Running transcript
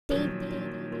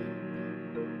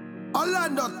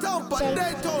Orlando, Tampa,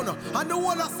 Daytona, and the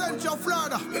one of Central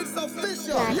Florida. It's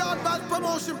official. Vybz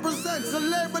Promotion presents the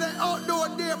Labor Day Outdoor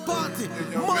Day Party.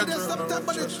 Monday,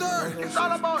 September the 3rd. It's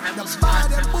all about the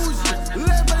Boujiee and Boujiee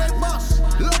Labor Day Bash.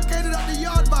 Located at the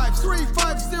Vybz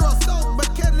 350 South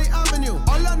McKinley Avenue,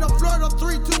 Orlando, Florida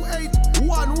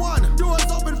 32811. Doors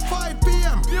open 5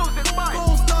 p.m. Music by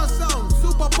Gold Star Sound,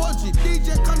 Super Boujiee,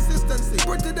 DJ Consistency,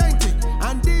 Pretty Dainty,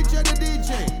 and DJ the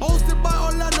DJ. Hosted by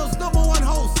Orlando's #1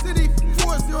 host, City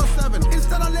 407.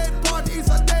 Instead of late party, it's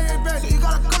a day event. So you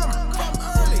gotta come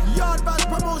early. Vybz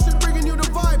Promotion bringing you the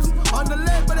vibes on the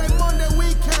Labor Day Monday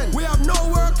weekend. We have no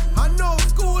work and no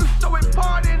school, so we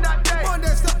partying that day.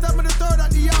 Monday, September the 3rd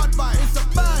at the Vybz. It's a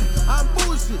band and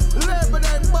Boujiee Labor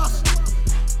Day Bash.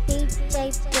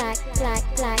 DJ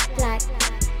Black.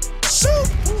 Shoot,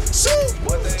 shoot,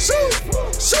 shoot,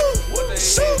 shoot, shoot,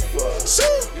 shoot,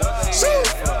 shoot,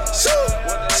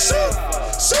 shoot.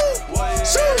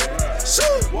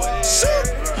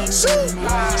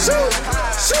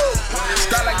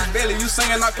 Start like it's belly, you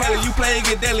singing all Kelly, you play it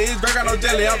get deadly, it's Greg got no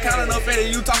jelly, I'm counting up fatty,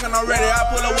 you talking already, I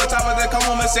pull up with choppers that come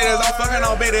on Mercedes, I'm fucking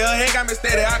on Betty, her head got me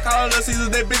steady, I call her Little Caesars,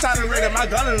 that bitch out of ready, my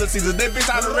gun in Little Caesars, that bitch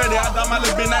out of ready, I done my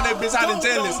little bitch, now that bitch out of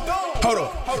jealous. Hold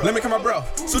up, let me come my bro,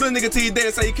 shoot a nigga till he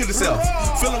dead, say he killed himself,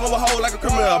 fill him over a hole like a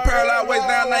criminal, paralyzed waist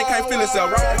down, now he can't feel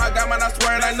himself, wrong my God, man, I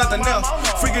swear it ain't nothing else,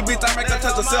 freaky bitch, I make her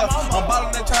touch herself, I'm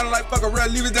ballin' and trying like fuck a real,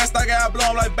 leave it that stock out, blow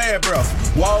him like bad breath,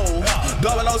 whoa,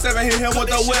 007 hit him with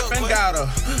the weapon, got her,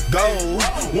 go.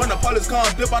 When the police come,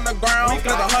 dip on the ground.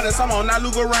 Split 100, some on that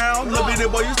look around. Little bitty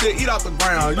boy, you still eat off the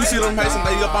ground. You see them Haitians,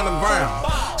 they up on the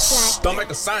ground. Shh, don't make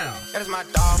a sound. That is my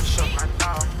dog for sure.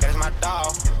 That is my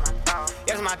dog.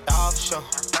 That is my dog for sure.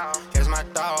 That is my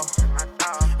dog.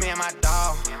 Me and my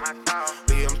dog.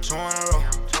 We them 2 in a row.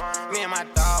 Me and my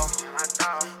dog.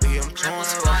 We them 2 in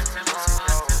a row.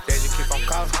 They just keep on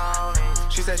calling.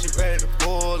 She said she ready to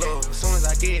pull up. As soon as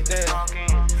I get there,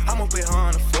 I'ma put her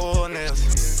on the full nails.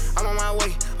 I'm on my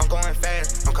way, I'm going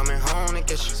fast. I'm coming home to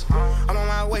get you. I'm on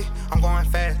my way, I'm going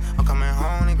fast. I'm coming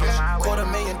home to get you.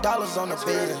 $250,000 on the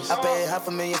business. I paid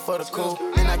 $500,000 for the coupe.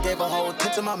 Then I gave a whole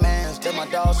tip to my mans. That's my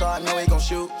dog, so I know he gon'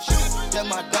 shoot. That's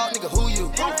my dog, nigga, who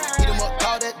you? Eat him up,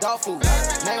 call that dog food.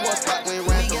 Name one spot we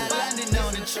ran through.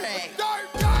 On the track.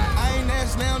 I ain't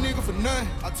asked now, nigga, for nothing.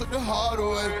 I took the heart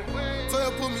away.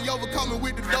 Tell put me over, coming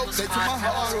with the dope. They took my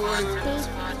heart away.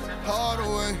 Hard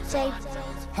away.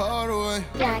 Hard away.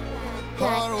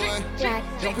 Hard away.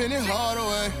 Jumping it hard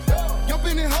away.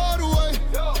 Jumping it hard away.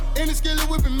 In the skillet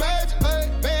whipping magic.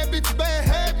 Bad bitch, bad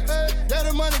habits. Yeah,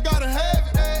 the money gotta have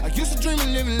it. I used to dream of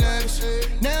living lavish.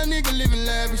 Now nigga living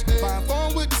lavish. Buying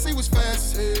phone with to see what's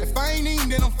fast. If I ain't eating,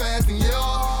 then I'm fasting,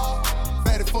 yeah.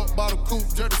 Fatty fuck bottle coupe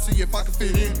just to see if I can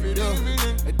fit in.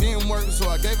 Yeah. It didn't work, so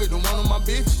I gave it to one of my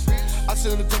bitches. I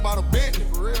should've took out a Bentley.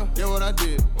 For real. Yeah, what I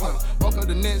did. Woke up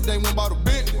the next day, went bought a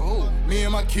Bentley. Me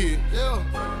and my kid. Yeah.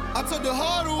 I took the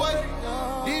heart away.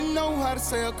 Didn't know how to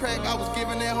sell crack. I was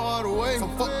giving that heart away. So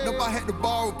fucked up, I had to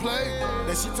borrow play.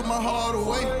 That shit took my heart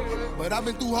away. But I've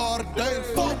been through harder days.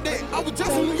 Fuck that. I was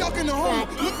just in New York in the home.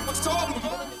 Looking for trouble.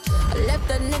 I left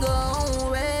that nigga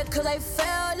on red, cause I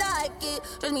felt like it.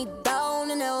 Dress me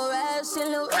down in that rash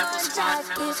and the run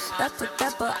jacket.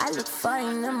 Dapper, I look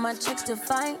fine and my checks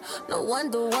define. No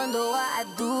wonder why I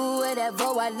do whatever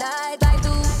I like. I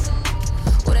do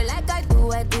what I like, I do.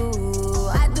 What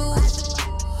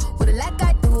I like,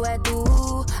 I do. What I like, I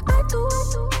do.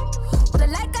 What I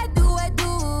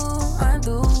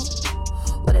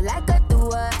like, I do.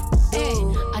 Hey,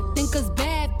 I think us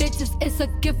bad bitches, it's a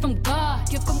gift from God.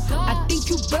 I think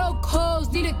you broke hoes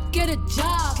need to get a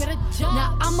job.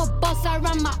 Now I'm a boss, I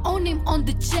write my own name on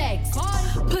the checks.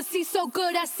 Pussy so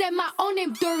good, I said my own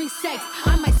name during sex.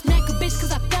 I might smack a bitch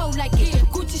cause I felt like it.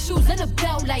 Gucci shoes and a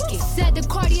belt like it. Said the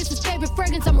Cardi is his favorite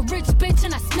fragrance. I'm a rich bitch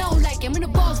and I smell like it. I'm in a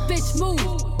boss bitch move.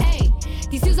 Ayy,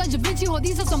 these shoes are Da Vinci, ho,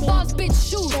 these are some boss bitch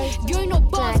shoes. If you ain't no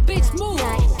boss bitch move.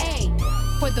 Ayy,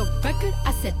 for the record,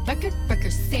 I said record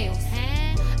sales.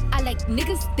 I like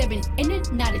niggas, they've been in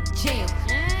and out of jail.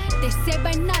 They say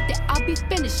by now that I'll be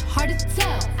finished, hard to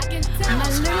tell. My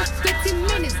little 15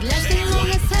 minutes, lasting long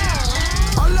as hell.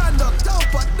 Orlando,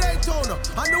 Tampa, Daytona,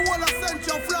 and the whole of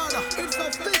Central Florida. It's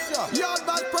official.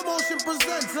 Vybz Promotion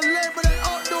presents the Labor Day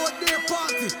Outdoor Day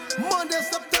Party. Monday,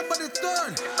 September the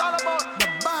 3rd. It's all about the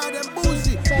Boujiee and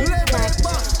Boujiee Labor Day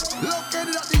Bash.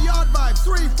 Located at the Vybz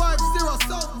 350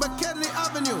 South McKinley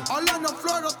Avenue, Orlando,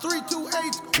 Florida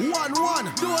 32811.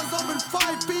 Doors open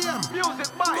 5 p.m. Music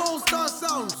by Gold Star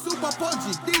Sound, Super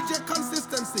Boujiee, DJ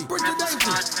Consistency, Pretty Dainty,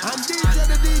 and DJ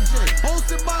the DJ.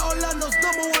 Hosted by Orlando's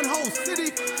 #1 host, City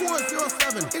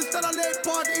 407. Instead of late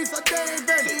party, it's a day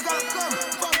event. So you gotta come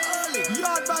early.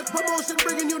 Vybz Promotion Motion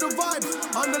bringing you the vibes.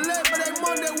 On the Labor Day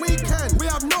Monday weekend, we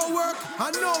have no work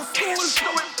and no school. So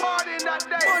we partying that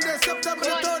day. Monday, September the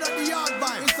 3rd at the Yard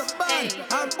Vibe. It's a band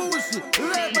and Boujiee.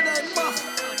 Labor Day buff.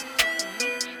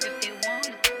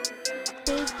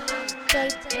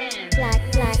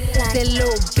 That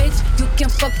little bitch, you can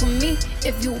fuck with me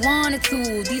if you wanted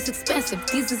to. These expensive,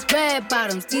 these is red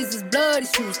bottoms, these is bloody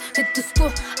shoes. Hit the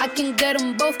school, I can get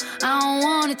them both, I don't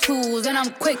wanna choose. And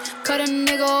I'm quick, cut a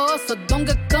nigga off, so don't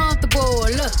get comfortable.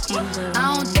 Look,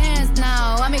 I don't dance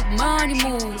now, I make money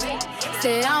move.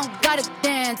 Say I don't gotta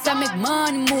dance, I make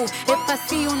money move. If I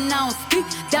see you now speak,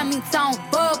 that means I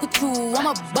don't fuck with you. I'm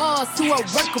a boss, you a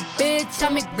worker, bitch, I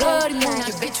make bloody moves.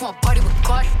 Your bitch want party with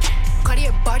Cardi.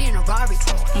 Cartier body in a Rari.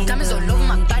 Diamonds all over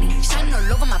my body, shining all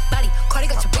over my body. Cardi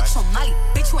got your bitch on Molly.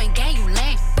 Bitch, you ain't gang, you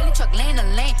lame. Billy truck laying the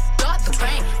lane, dog the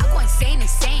rain. I go insane.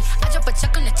 I drop a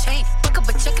check on the chain, pick up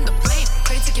a check in the blame.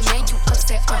 Cardi took your man, you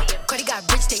upset. Cardi got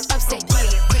rich, they upset.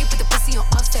 Yeah, Cardi put the pussy on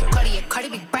offset. Cardi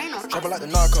be brain on. Trouble like the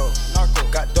narco.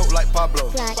 Got dope like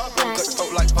Pablo. Cut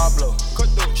dope like Pablo.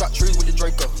 Chop trees with the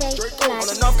Draco. On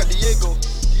the north got Diego.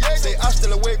 Say hasta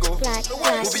luego.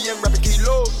 We'll be in rapping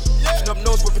kilo. Snub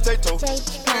nose with potato.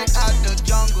 Straight out the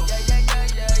jungle.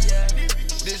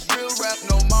 This real rap,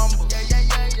 no mumble.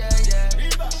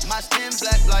 My skin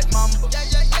black like mamba.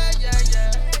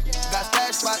 Got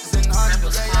stash spots in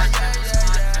hundreds.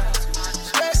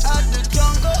 Straight out the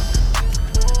jungle.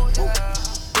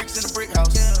 Bricks in the brick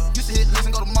house. Used to hit this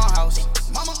and go to my house.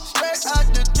 Mama, straight out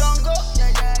the jungle.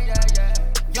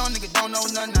 Young nigga don't know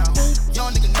nothing now.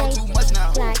 Young nigga know too much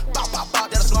now. Bop, bop, bop,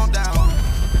 that'll slow him down.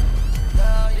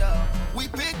 We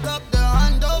picked up the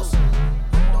hundos,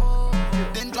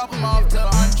 then drop them off to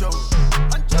Huncho.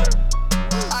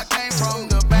 I came from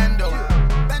the bando.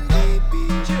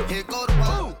 Here go the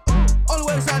ball. All the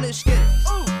way to sign this skitty.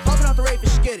 Popping out the rape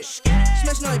and skitty.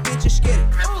 Smashing on your bitch and skitty.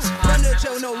 Run the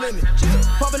chair with no limit.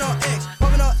 Popping on X,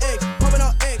 popping on X, popping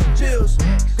on X. Chills.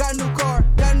 Got a new car,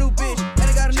 got a new bitch, and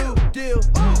I got a new deal.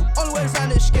 All the way to sign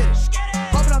this skitty.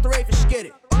 Popping out the rape and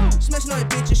skitty. Smashing on your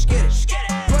bitch and skitty.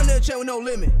 Run the chair with no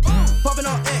limit. Popping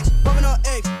on X, popping on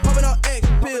X, popping on X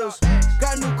pills.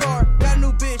 Got a new car, got a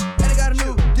new bitch, and I got a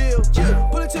new deal.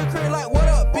 Pull it to the crib like, what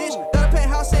up, bitch? Got a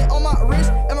penthouse set on my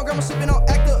wrist, and my grandma sipping on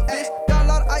Actavis. Got a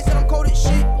lot of ice and I'm cold as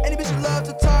shit. Any bitches love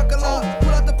to talk a lot.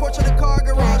 Pull out the porch of the car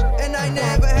garage, and I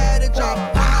never had a job.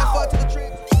 I had fought to the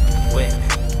trip. Wet,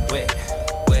 wet,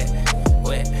 wet,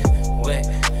 wet, wet,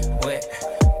 wet,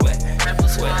 wet,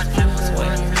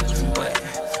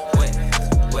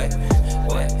 wet,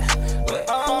 wet.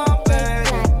 Oh,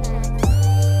 baby.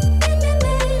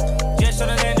 Just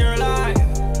tryna change your life.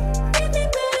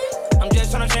 I'm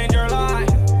just tryna change your life.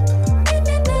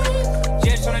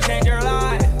 Just tryna change your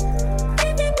life.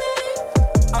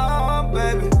 Oh,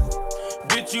 baby.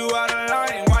 Get you out of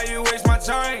line. Why you waste my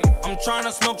time? I'm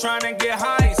tryna smoke, tryna get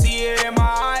high. See it in my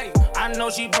eye. I know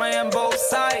she playing both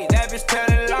sides. That bitch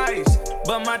telling lies.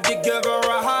 But my dick give her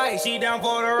a high. She down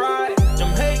for the ride.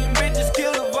 Them hating bitches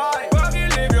kill the vibe. Fuck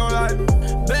it, live your life.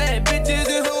 Bad bitches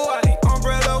in Hawaii.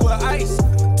 Umbrella with ice.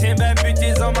 10 bad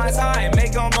bitches on my side.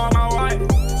 Make them on my wife.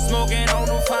 Smoking on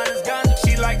the finest gun.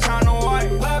 She like China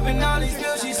White. Popping all these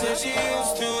pills. She said she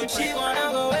used to it. She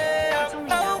wanna go way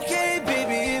up. Okay,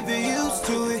 baby, if you're used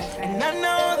to it. And I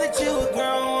know that you a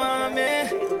grown woman.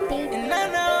 And I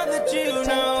know that you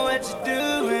know what you're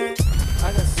doing.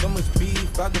 I got so much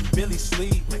beef, I could barely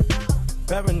sleep.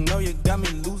 Paranoia got me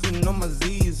losing on my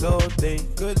Z's all day.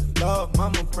 Good Lord,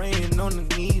 mama praying on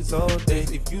the knees all day.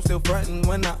 If you still frontin'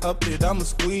 when I up it, I'ma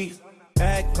squeeze.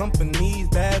 Bad companies,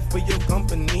 bad for your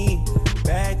company.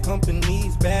 Bad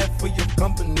companies, bad for your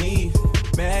company.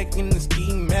 Bag in the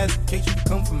ski mask in case you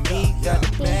come for me. Got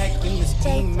a bag in the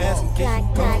ski mask in case you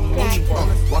come for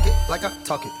me. Walk it like I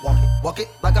talk it. Walk it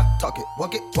like I talk it.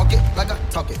 Walk it like I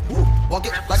talk it. Walk it like I talk it. Walk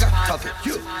it like I talk it.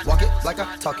 Walk it like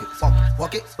I talk it.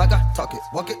 Walk it like I talk it.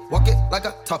 Walk it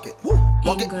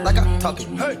like I talk it.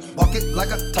 Hey, walk it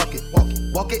like I talk it.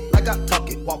 Walk it like I talk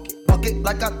it. Walk it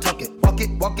like I talk it.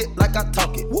 Walk it like I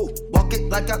talk it. Walk it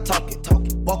like I talk it.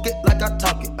 Walk it like I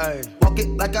talk it. Hey, walk it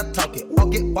like I talk it.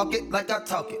 Walk it like I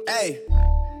talk it. Hey,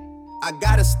 I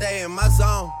gotta stay in my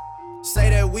zone. Say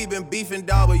that we been beefing,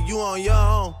 dog, but you on your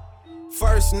own.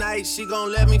 First night, she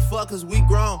gon' let me fuck cause we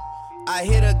grown. I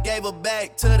hit her, gave her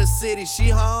back to the city, she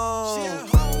home.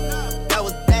 That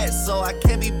was that, so I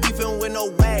can't be beefing with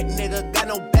no whack nigga, got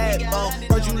no backbone.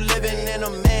 Heard you living in a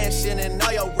mansion and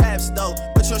all your raps though.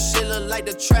 But your shit look like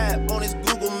the trap on his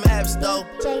Google Maps though.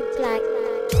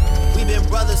 We been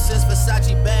brothers since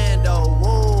Versace Bando,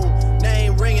 whoa.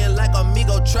 Name ringing like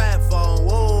Amigo trap phone,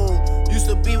 whoa. Used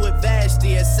to be with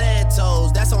Vashti at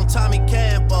Santos, that's on Tommy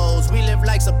Campos. We live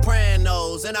like Sopranos.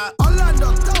 shows and I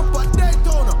Orlando, Tampa,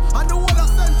 Daytona, and the whole of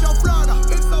Central Florida.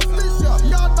 It's official.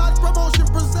 Yardbird Promotion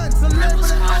presents the Labor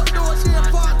Day Outdoor Day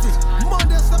Party.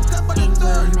 Monday, September the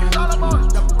 3rd. It's all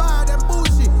about the Bad and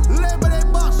Boujiee Labor Day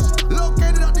Bash.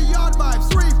 Located at the Yardbird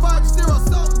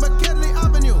 350 South McKinley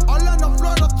Avenue, Orlando,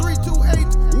 Florida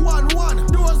 32811.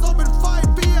 Doors open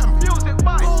 5 p.m. Music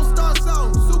by Gold Star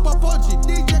Sound, Super Boujiee,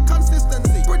 DJ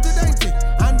Consistency, Pretty Dainty,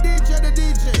 and DJ the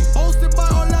DJ. Hosted by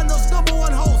Orlando's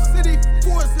 #1 host, City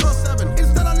 407.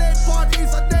 Instead of late party,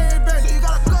 it's a day event, so you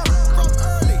gotta come from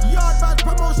early. Yardbird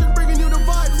Promotion bringing you the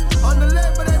vibes on the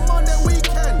Labor Day Monday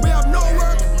weekend. We have no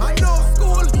work and no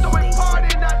school, so we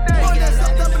party that day. Monday,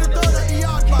 September the 3rd at the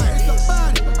Yardbird. It's the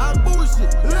Bad and Boujiee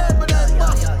Labor Day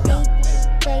Bash.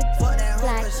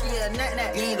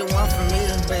 You ain't the one for me,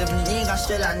 baby. You ain't got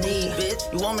shit I need, bitch.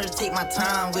 You want me to take my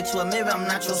time with you, or maybe I'm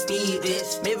not your speed,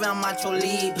 bitch. Maybe I'm not your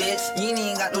lead, bitch. You ain't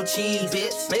even got no cheese,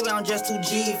 bitch. Maybe I'm just too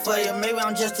G for you, maybe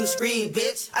I'm just too screed,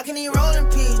 bitch. I can even roll in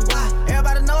peace, why?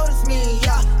 Everybody notice me,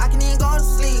 yeah. I can even go to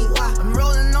sleep, why? I'm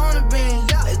rolling on the beam,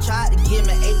 yeah. They tried to give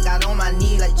me 8, got on my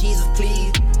knee like Jesus,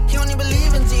 please. You don't even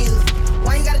believe in Jesus.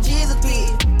 Why you got a Jesus,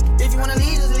 please? If you wanna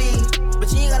leave, just leave.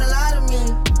 But you ain't gotta lie to me.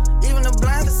 Even the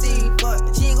blind can see,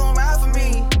 but she ain't gon' ride for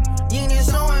me. You ain't even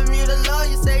showing me the love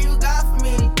you say you got for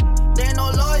me. There ain't no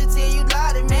loyalty, you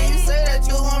lied to me. You say that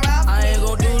you gon' ride for me. I ain't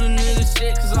gon' do the nigga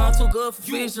shit, cause I'm too good for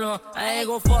feature, huh? I ain't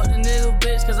gon' fuck the nigga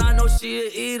bitch, cause I know she a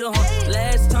eater, huh?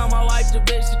 Last time I wiped the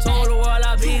bitch, she told the world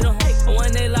I beat her, huh? And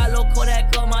when they like low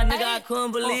Kodak up, my nigga, I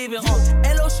couldn't believe it, huh?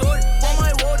 Hello, shorty, on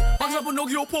my road, I'm up a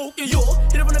Nokia poke, and yo,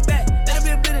 hit it from the back, let it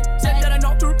be a minute, said that I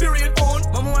knocked her period on.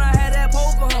 Mama, when I had that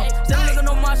poker, huh? Said a nigga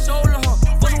on my shoulder, huh?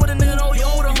 Fuckin' with a nigga, no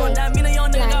Yoda, huh? That mean a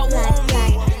young nigga got one on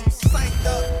me.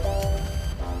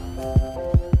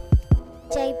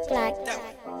 J Black.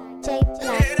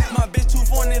 My bitch too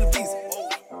foreign in the visa.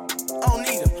 I don't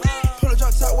need her. Pull a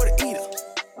drop top with an eater.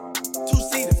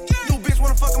 2-seater. New bitch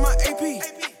wanna fuck in my AP.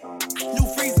 New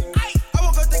freezer. I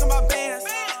woke up thinking about bands.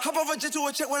 Hop off a jet to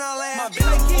a check when I land. My bitch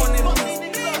too foreign in the visa.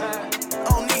 I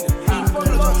don't need her. Pull a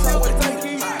drop top with an AP.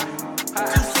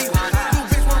 2-seater. New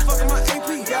bitch wanna fuck in my AP.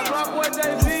 Yeah, block boy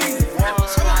JP.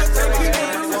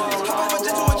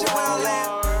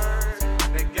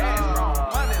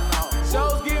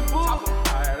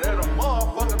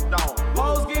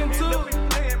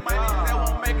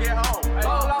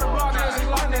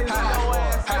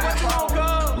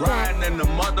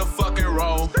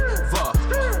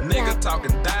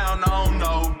 Talking down, I don't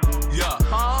know, yeah.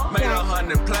 Made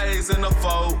 100 plays in the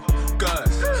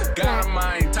focus. Got a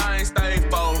mind, time, stay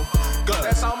focused.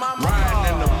 Riding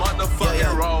in the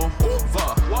motherfucking rover.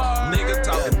 Nigga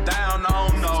talking down, I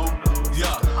don't know,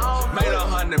 yeah. Made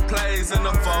 100 plays in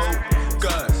the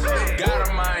focus. Got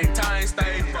a mind, time,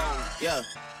 stay focused. Yeah.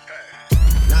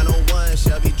 901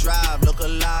 Shelby Drive, look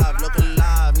alive, look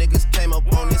alive. Niggas came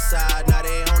up on this side, now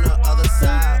they on the other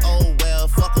side. Oh well,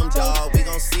 fuck them, dawg. We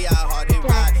gon' see how hard they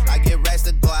ride. I get racks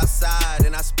to go outside,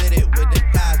 and I split it with the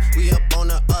guys. We up on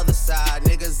the other side,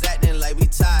 niggas acting like we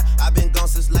tied. I been gone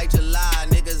since like July,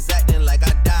 niggas acting like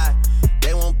I died.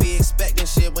 They won't be expecting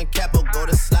shit when Capo go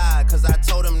to slide. Cause I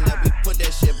told them that we put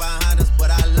that shit behind us,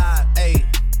 but I lied.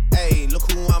 Ayy, look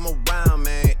who I'm around,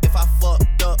 man. If I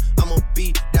fucked up, I'ma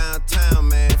be downtown,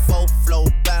 man. Full flow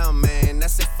bound, man.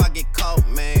 That's if I get caught,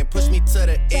 man. Push me to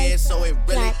the edge, so it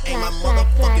really ain't my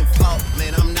motherfucking fault,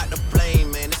 man. I'm not to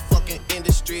blame, man. This fucking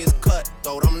industry is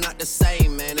cutthroat. I'm not the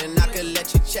same, man. And I can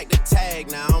let you check the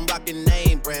tag now. I'm rocking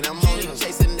name brand. I'm only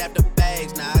chasing after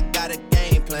bags now. I got a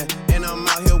game plan, and I'm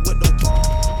out here with the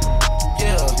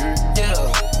yeah.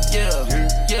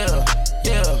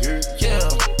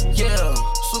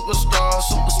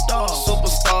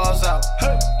 Superstars out.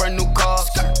 Brand new cars.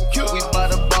 We by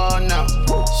the bar now.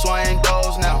 Swaying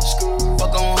doors now.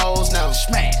 Fuck on hoes now.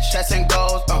 Smash. Chats and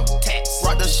goals.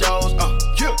 Rock the shows.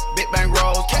 Big bang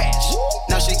rolls. Cash.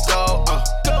 Now she go.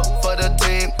 For the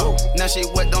team. Now she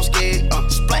wet, don't skid.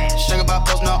 Splash. Think about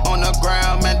posting up on the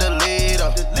ground, man. Delete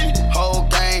her. Whole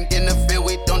gang in the field.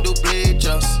 We don't do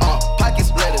bleachers. Pocket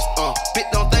splitters. Bitch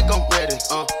don't think I'm ready.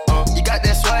 You got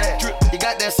that swag. You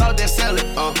got that salt, then sell it.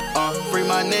 Free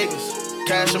my niggas.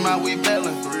 Cash them out, we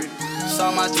bailin'.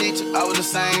 Saw my teacher, I was the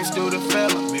same student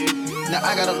fella. Now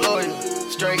I got a lawyer.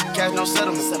 Straight cash, no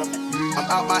settlement. I'm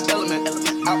out my element.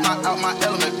 Out my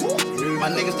element. My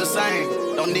niggas the same.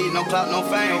 Don't need no clout, no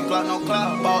fame. No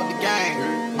clout. Bought the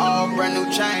game. All brand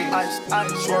new chain. Ice.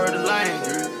 Swerve the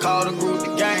lane. Call the group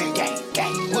the gang.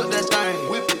 Whip that thing.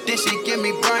 Whip it. This shit give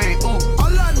me brain. Ooh.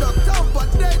 Orlando, Tampa,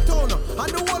 Daytona,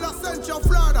 and the whole of Central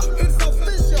Florida. It's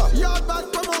official.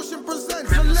 Yardbird Promotion presents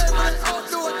the Labor Day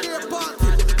Outdoor Day Party.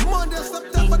 Monday,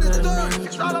 September the 3rd.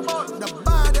 It's all about the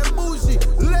Bad and Boujiee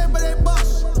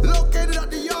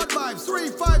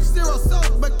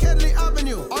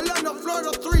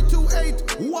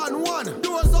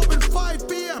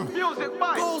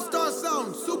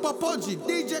Pudgy,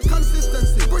 DJ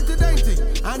Consistency, Pretty Dainty,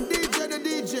 and DJ the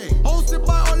DJ. Hosted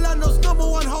by Orlando's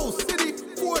 #1 host, City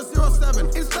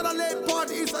 407. Instead of late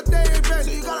party, it's a day event,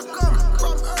 so you gotta come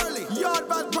from early.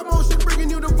 Yardbird Promotion bringing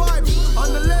you the vibes.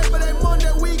 On the Labor Day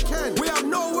Monday weekend, we have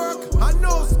no work and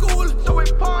no school, so we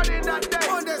partying that day.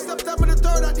 Monday, September the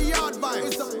 3rd at the Yard Vibe.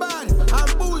 It's a band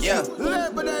and Boujiee,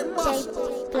 Labor Day Bash.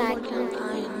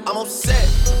 I'm upset.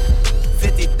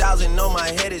 50,000 on my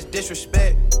head is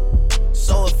disrespect.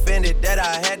 So offended that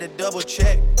I had to double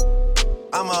check.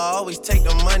 I'ma always take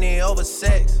the money over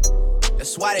sex.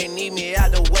 That's why they need me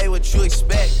out the way, what you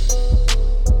expect.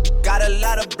 Got a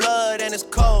lot of blood and it's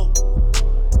cold.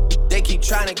 They keep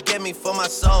trying to get me for my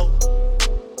soul.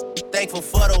 Thankful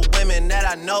for the women that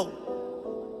I know.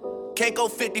 Can't go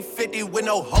 50-50 with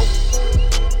no hope.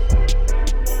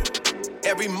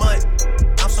 Every month,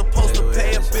 I'm supposed to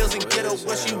pay her bills and get her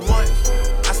what she wants.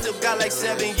 I still got like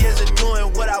 7 years of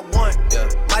doing what I want.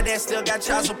 My dad still got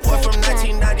child support from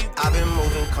 1990. I've been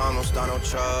moving calm, don't start no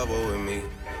trouble with me.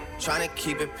 Trying to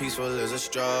keep it peaceful is a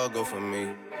struggle for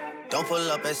me. Don't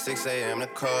pull up at 6 a.m. to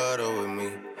cuddle with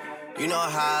me. You know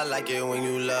how I like it when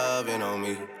you loving on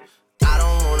me. I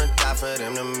don't wanna die for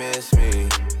them to miss me.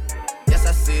 Yes,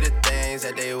 I see the things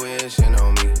that they wishing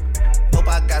on me. Hope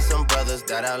I got some brothers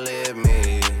that outlive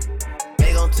me.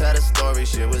 They gon' tell the story,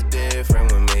 shit was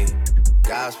different with me.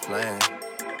 God's plan,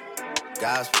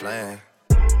 God's plan.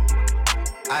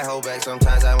 I hold back,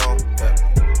 sometimes I won't.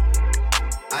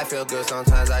 I feel good,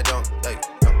 sometimes I don't.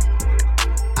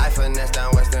 I finesse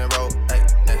down Western Road.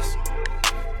 Next.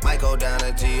 Might go down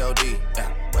to G.O.D.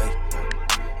 Wait.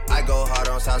 I go hard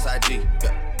on Southside G.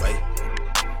 Wait.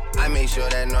 I make sure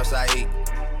that Northside eat.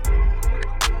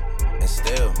 And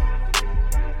still.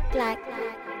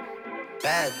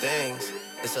 Bad things.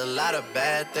 It's a lot of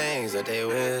bad things that they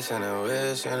wish and they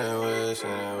wish and they wish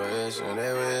and they wish and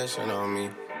they wishing on me.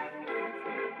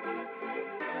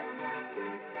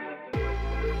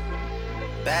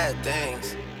 Bad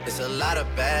things. It's a lot of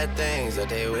bad things that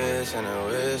they wish and they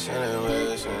wish and they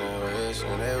wish and they wish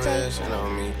and they wishing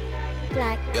on me.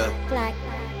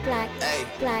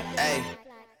 Hey.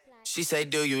 She say,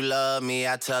 do you love me?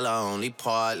 I tell her only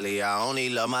partly. I only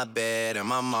love my bed and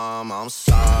my mom. I'm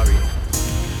sorry.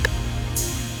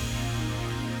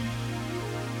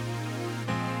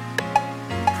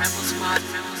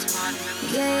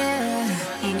 Yeah.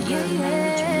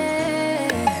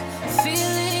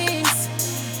 Feelings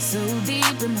so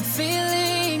deep in my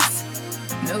feelings.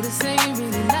 No, this ain't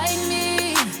really like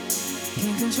me.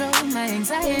 Can't control my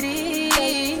anxiety.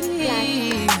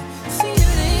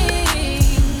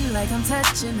 Feeling like I'm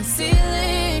touching the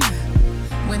ceiling.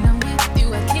 When I'm with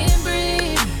you, I can't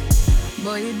breathe.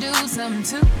 Boy, you do something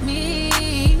to me.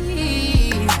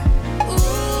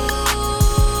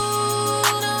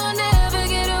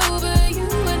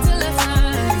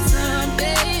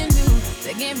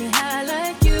 Get me high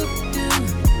like you do,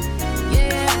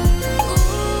 yeah.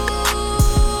 Ooh,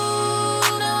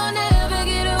 no, I'll never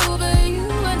get over you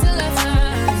until I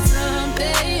find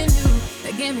something new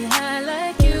that get me high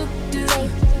like you do.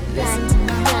 Listen to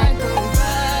my heart go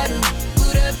bada,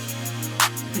 boot up,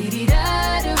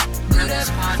 beady-da-do, boot up.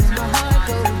 My heart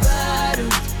go bada,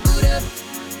 boot up,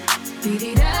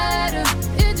 beady-da-do.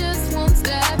 It just won't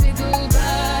stop, it go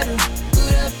bada,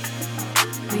 boot up,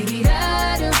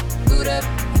 beady-da-do. Boot up,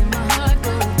 and my heart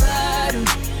go bada,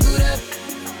 boot up,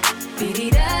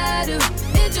 beady-da-do.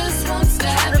 It just won't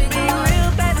stop, it go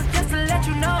real bad, just to let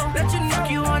you know. Fuck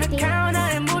you on the counter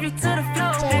and move you to the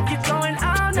floor. If you're going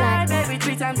all night, baby,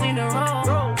 3 times in a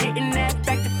row. Hitting that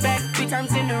back to back, 3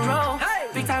 times in a row.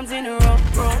 3 times in a row,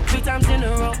 3 times in a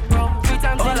row, 3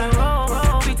 times in a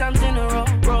row, 3 times in a row,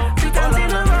 3 times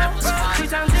in a row, 3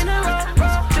 times in a row,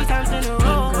 3 times in a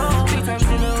row, 3 times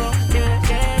in a row,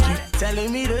 yeah.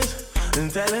 Telling me this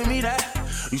and telling me that.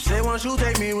 You say once you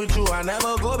take me with you, I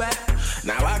never go back.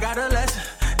 Now I got a lesson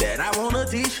that I wanna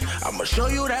teach. I'ma show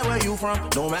you that where you from,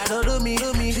 no matter to me.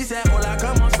 She said, hola,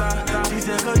 como esta? She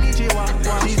said, konnichiwa.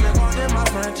 She said, pardon my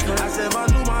French. I said,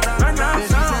 bonjour, madame. Then she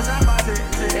said, zapate.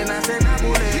 And I said,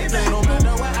 nabule. No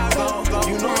matter where I go,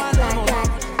 you know I love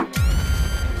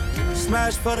her.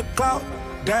 Smash for the clout,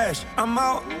 dash, I'm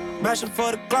out. Mashing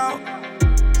for the clout.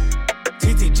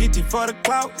 GT for the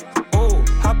clout. Ooh,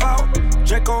 hop out.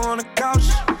 Draco on the couch.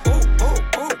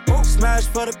 Ooh. Smash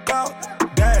for the clout.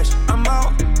 Dash, I'm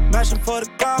out. Mashing for the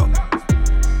clout.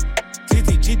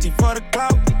 GT for the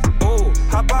clout. Ooh,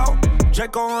 hop out.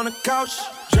 Draco on the couch.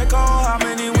 Draco, how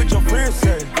many with your friends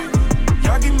say?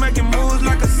 Y'all keep making moves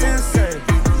like a sensei.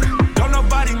 Don't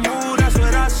nobody move, that's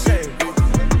what I say.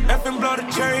 Effing blow the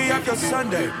cherry off your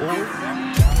Sunday. Ooh.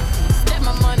 Let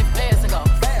my money fast and go.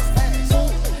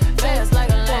 Fast like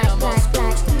a lamb.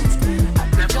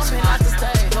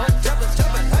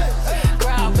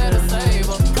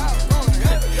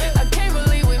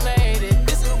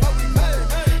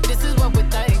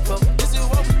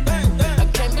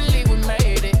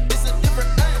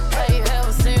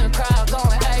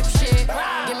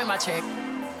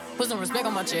 Put some respect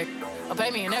on my check. Or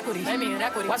pay me in equity.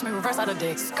 Watch me reverse out of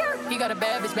dicks. He got a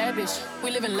bad bitch.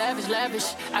 We live in lavish.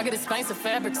 I get expensive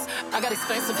fabrics. I got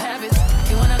expensive habits.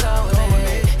 He wanna go with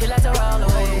me. He like to roll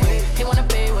away. He wanna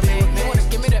be with me. He wanna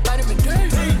give me that vitamin D.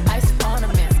 Ice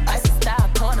ornaments. Ice style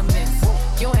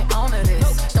ornaments. You ain't on to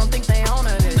this. Don't think they own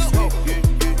to this.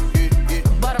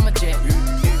 But I'm a jet.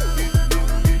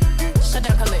 Shut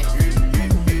down Khalid.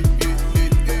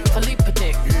 Philippe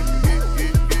Dick.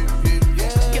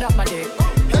 Get off my dick.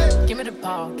 Give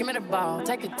me the ball,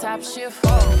 take a top shift.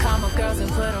 Call my girls and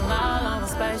put them all on a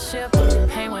spaceship.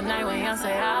 Hang one night when young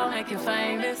say I'll make you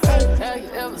famous. Have you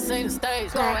ever seen the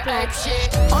stage going ape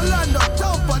shit? Orlando,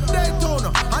 Tampa,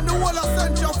 Daytona, and the whole of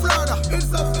Central Florida.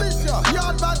 It's official.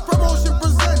 Yardbirds Promotion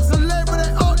presents the Labor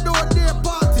Day Outdoor Day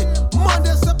Party.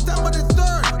 Monday, September the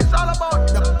 3rd. It's all about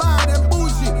the Bad and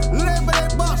Boujiee Labor Day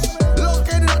Bash.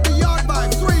 Located at the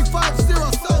Yardbirds 350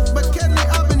 South McKinley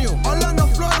Avenue. Orlando,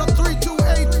 Florida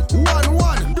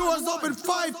 32811. Doors open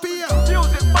 5 p.m.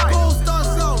 Music by Gold Star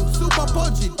Sound, Super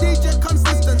Boujiee, DJ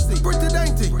Consistency, Pretty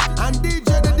Dainty, and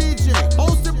DJ the DJ.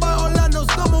 Hosted by Orlando's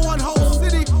 #1 host,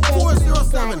 City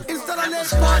 407. Instead of late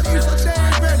party, it's a day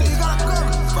event. You gotta come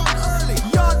from early.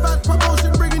 Yardbirds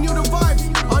Promotion bringing you the vibes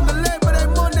on the Labor Day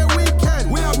Monday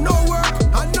weekend. We have no work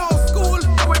and no school,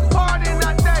 and we're partying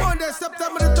that day. Monday,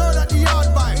 September the 3rd at the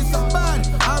Yardbirds. It's a Bad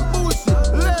and Boujiee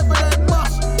Labor Day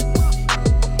Bash.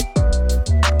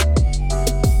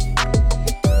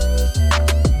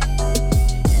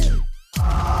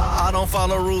 I don't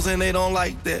follow rules and they don't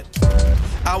like that.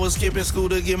 I was skipping school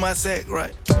to get my sack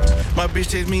right. My bitch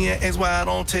text me and asked why I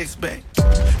don't text back.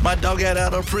 My dog got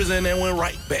out of prison and went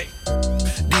right back.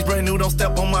 These brand new don't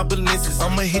step on my balances.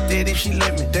 I'ma hit that if she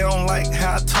let me. They don't like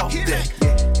how I talk that.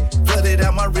 Yeah. Flooded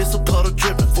out my wrist, a puddle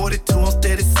dripping. 42, I'm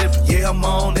steady sipping. Yeah, I'm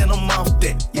on and I'm off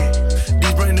that. Yeah.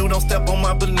 These brand new don't step on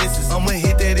my balances. I'ma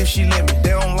hit that if she let me.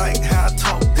 They don't like how I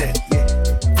talk that. Yeah.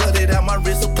 Flooded out my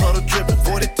wrist, a puddle dripping.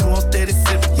 42, I'm steady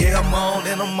sipping. Yeah, I'm on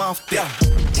and I'm off that.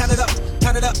 Count it up,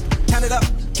 count it up, count it up,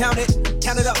 count it,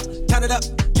 count it up, count it up,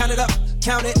 count it up,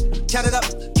 count it, count it up,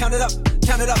 count it up,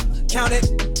 count it up, count it.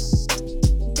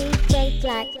 DJ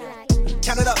Black.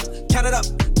 Count it up, count it up,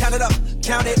 count it up,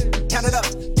 count it, count it up,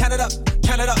 count it up,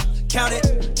 count it up, count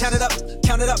it, count it up,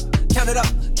 count it up, count it up,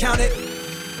 count it.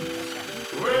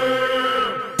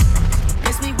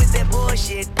 Miss me with that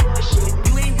bullshit.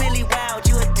 You ain't really wild,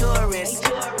 you a tourist.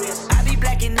 I be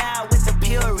blacking out with the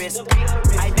purist.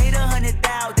 I made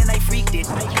 100,000, then I freaked it.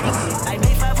 I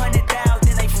made 500,000,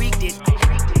 then I freaked it.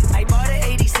 I bought an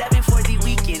 87 for the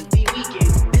weekend.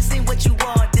 This ain't what you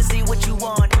want, this ain't what you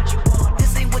want.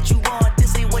 This ain't what you want,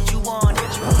 this ain't what you want.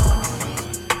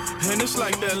 And it's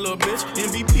like that little bitch.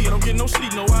 MVP, I don't get no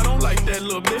sleep, no, I don't like that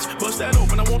little bitch. Bust that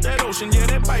open, I want that ocean, yeah,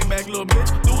 that bite back, little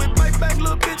bitch. Do it, bite back,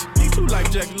 little bitch. Need two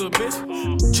life jack, little bitch.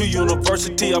 To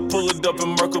university, I pull it up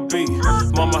in Merkle B.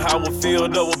 Mama, how it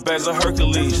filled up with bags of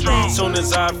Hercules. Soon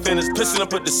as I finish pissing, I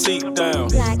put the seat down.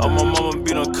 Oh, my mama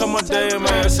be done cut my damn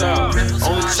ass out.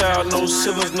 Only child, no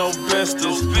siblings, no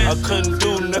besties. I couldn't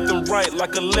do nothing right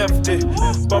like a lefty.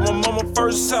 Bought my mama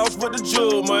first house with the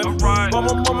jewel, man. Bought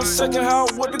my mama second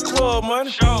house with the club, man.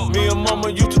 Me and mama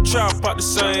used to trap out the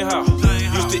same house.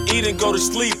 Used to eat and go to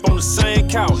sleep on the same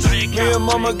couch. Me and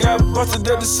mama got busted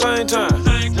at the same time.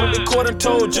 Went to court and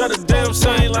told you the damn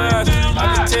same lies.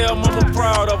 I can tell mama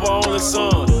proud of her only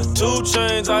son. 2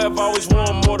 chains, I have always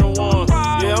worn more than one.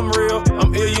 Yeah, I'm real,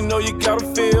 I'm ill, you know you gotta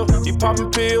feel. You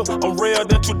poppin' pill, I'm rare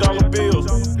than $2 bills.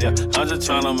 Yeah, I'm just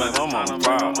tryna make my mama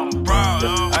proud.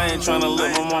 Yeah, I ain't tryna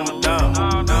let my mama down.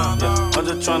 Yeah, I'm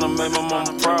just tryna make my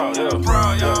mama proud. Yeah,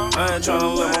 I ain't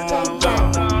tryna let my mama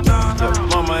down. Yeah,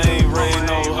 mama ain't raised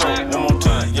no hoe. One more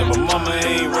time. Yeah, but mama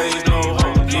ain't raised no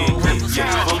hoe.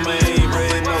 Yeah, mama ain't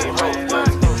raised no hoe.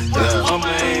 Yeah,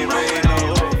 mama ain't raised no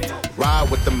hoe. Ride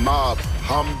with the mob,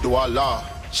 Hamdulillah.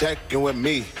 Check in with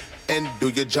me and do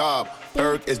your job.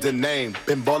 Berg is the name,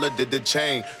 Ben Baller did the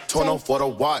chain. Torno for the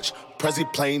watch, Prezi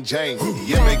plain Jane.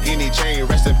 Yeah, Lamborghini chain,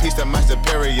 rest in peace to my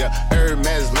superior.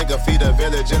 Hermes link a feed a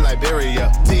village in Liberia.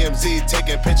 TMZ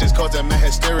taking pictures causing my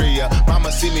hysteria.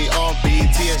 Mama see me on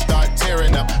BT and start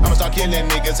tearing up. I'ma start killing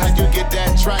niggas, how you get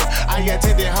that tripe? I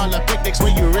attended Harlem picnics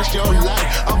where you risk your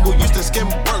life. Uncle used to skim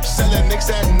work, selling nicks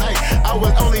at night. I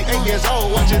was only 8 years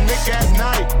old, watching Nick at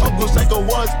night. Uncle Psycho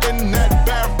was in that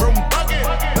bathroom bucket.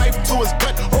 Knife to his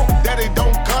gut, hope daddy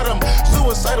don't cut him.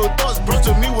 Suicidal thoughts brought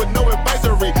to me with no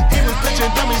advisory. He was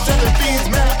pitching dummies, selling beans,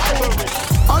 man, ivory.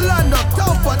 Orlando,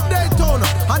 Tampa, Daytona,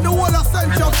 and the whole of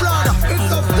Central Florida.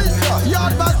 It's official.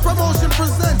 Yardbirds Promotion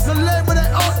presents the Labor Day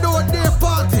Outdoor Day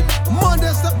Party.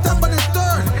 Monday, September the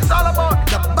 3rd. It's all about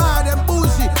the Bad and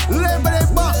Boujiee Labor Day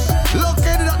Bash.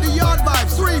 Located at the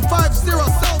Yardbirds 350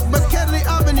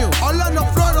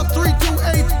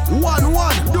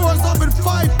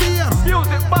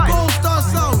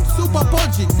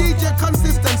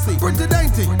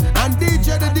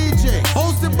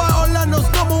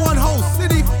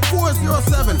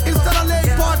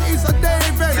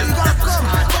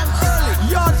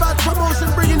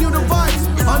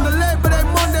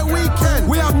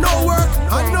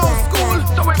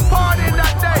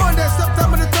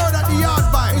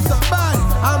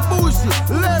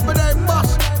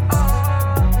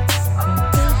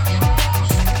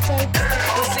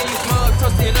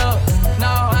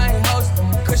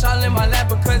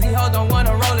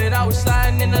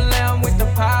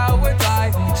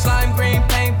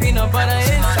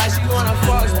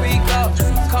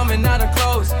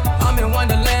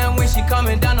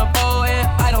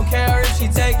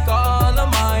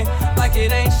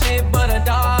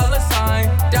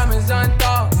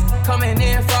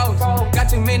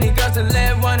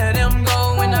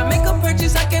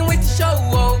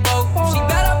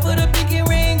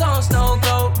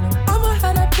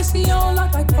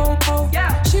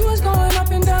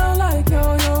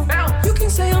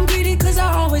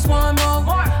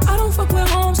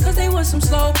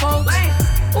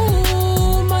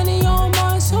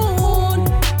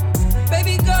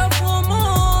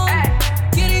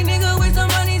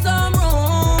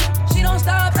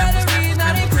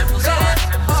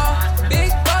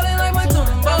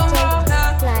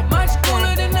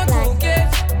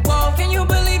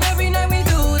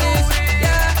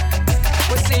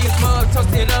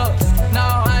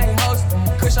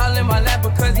 in my lap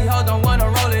because these hoes don't wanna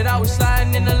roll it. I was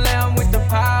sliding in the lamb with the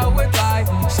power glide.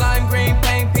 Slime green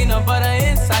paint, peanut butter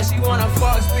inside. She wanna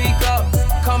fuck, speak up,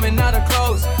 coming out of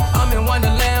clothes. I'm in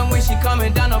Wonderland when she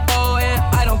coming down the pole. And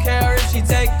I don't care if she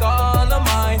take all of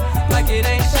mine. Like it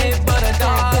ain't shit but a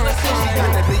dollar sign. She got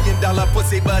that $1 million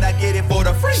pussy, but I get it for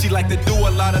the free. She like to do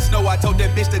a lot of snow. I told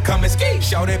that bitch to come and ski.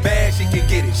 Shout it bad, she can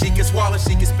get it. She can swallow,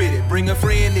 she can spit it. Bring a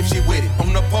friend if she with it.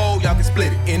 On the pole, y'all can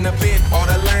split it. In the bed, all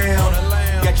the lamb.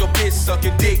 Got your bitch suck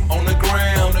your dick on the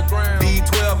ground.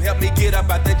 D12 help me get up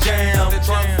out the jam. The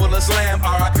trunk full of slam.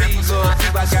 R.I.P. Lil' T,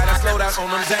 I gotta slow down on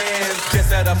them Zans.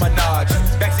 Just out of Menage,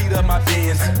 backseat of my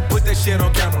Benz. Put that shit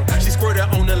on camera. She squirted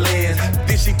on the lens.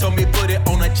 Then she told me put it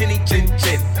on a chinny chin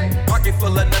chin. Pocket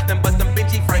full of nothing but them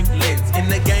Benji Franklins. In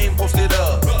the game, posted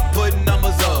up, putting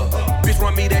numbers up. Bitch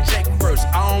run me that check first.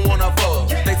 I don't wanna fuck.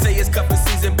 They say it's cuffin'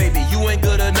 season, baby. You ain't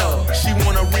good enough. She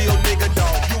want a real nigga,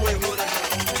 dog. You ain't good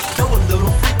enough. Know a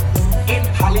little freak in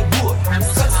Hollywood.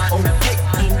 Sucks on the dick,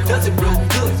 does it real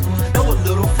good. Know a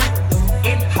little freak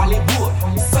in Hollywood.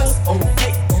 Sucks on the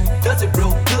dick, does it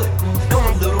real good. Know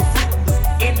a little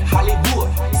freak in Hollywood.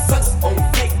 Sucks on the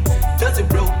dick, does it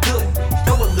real good.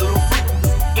 Know a little freak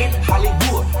in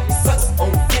Hollywood. Sucks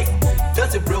on the dick,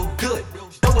 does it real good.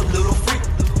 Know a little freak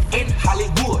in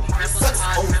Hollywood. Sucks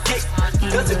on the dick,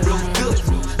 does it real good.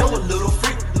 Know a little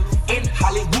freak in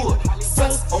Hollywood.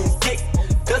 Sucks on the dick,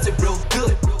 does it real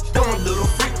good. Know a little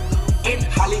freak in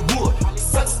Hollywood.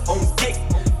 Sucks on dick,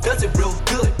 does it real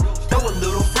good. Know a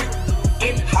little freak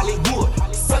in Hollywood.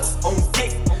 Sucks on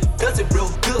dick, does it real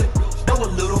good. Know a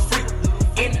little freak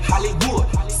in Hollywood.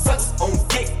 Sucks on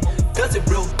dick, does it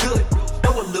real good.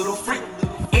 Know a little freak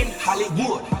in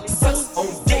Hollywood. Sucks on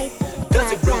dick,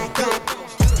 does it real good.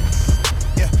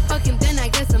 Yeah. Fuck him, then I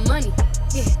get some money.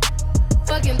 Yeah.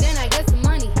 Fuck him, then I get some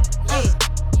money. Yeah.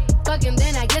 Fuck him,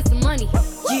 then I get some money.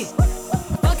 Yeah.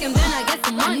 Fuck him, then I get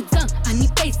some money. I need tongue, I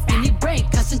need face, I need brain,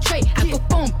 concentrate. I go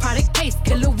phone, product pace,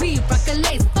 killer weed, rock a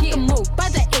lace. Fuck the move, buy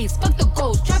the ace, fuck the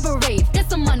goals, drive a rave. Get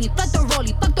some money, fuck the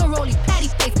rollie, patty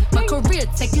face. My career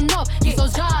taking off, these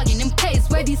hoes jogging in pace.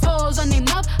 Where these hoes on their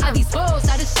mouth, are these hoes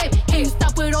out of shape? Can you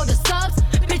stop with all the subs?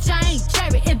 Bitch, I ain't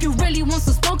cherry. If you really want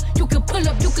some smoke, you can pull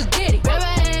up, you can get it. Grab a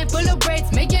hand, pull up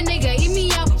braids, make your nigga eat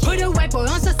me out. Put a white boy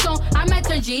on sa song, I might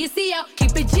turn GEC out.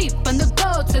 Keep it G, from the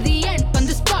go to the end, from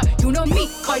the start. You know me,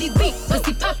 Cardi B,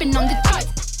 pussy popping on the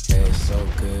charts. Yeah, it's so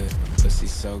good, pussy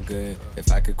so good.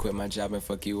 If I could quit my job and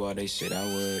fuck you all day shit, I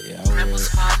would, yeah, I would.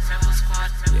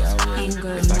 Yeah, I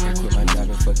would. If I could quit my job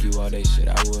and fuck you all day shit,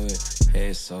 I would.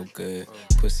 Yeah, it's so good,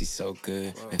 pussy so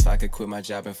good. If I could quit my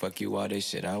job and fuck you all day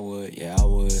shit, I would, yeah, I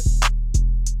would.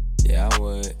 Yeah, I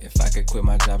would. If I could quit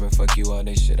my job and fuck you all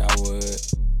day shit, I would.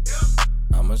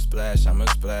 I'ma splash.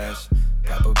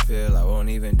 Pop a pill, I won't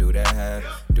even do that half.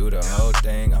 Do the whole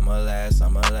thing, I'ma last.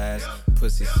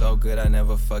 Pussy so good, I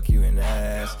never fuck you in the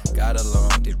ass. Got a long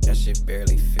dick, that shit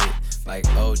barely fit. Like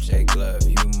OJ Glove,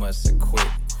 you must have quit.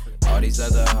 All these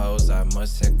other hoes, I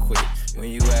must have quit. When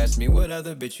you ask me what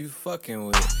other bitch you fucking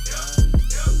with,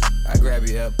 I grab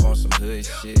you up on some hood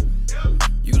shit.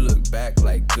 You look back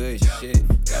like good shit.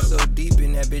 Got so deep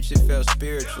in that bitch, it felt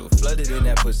spiritual. Flooded in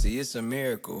that pussy, it's a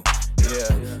miracle.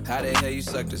 Yeah, how the hell you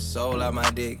suck the soul out my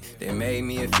dick? They made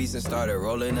me a feast and started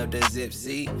rolling up the zip.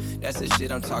 See, that's the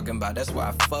shit I'm talking about. That's why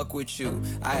I fuck with you.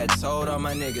 I had told all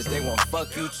my niggas they won't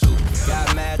fuck you too.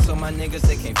 Got mad, told my niggas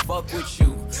they can't fuck with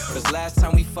you. Cause last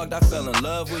time we fucked, I fell in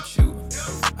love with you.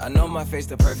 I know my face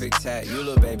the perfect tat. You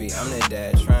little baby, I'm the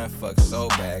dad. Trying to fuck so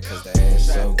bad. Cause the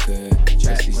ass so good,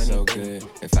 pussy so good.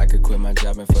 If I could quit my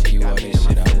job and fuck you all this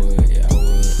shit, I would, yeah, I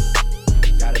would.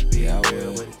 Yeah, I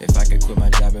would. If I could quit my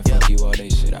job and fuck you all day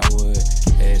shit, I would.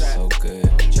 Yeah, it's so good,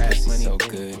 pussy so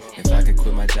good. If I could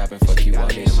quit my job and fuck you all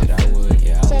day shit, I would.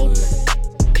 Yeah, I would.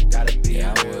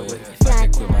 Yeah, I would. If I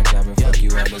could quit my job and fuck you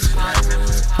all day shit, I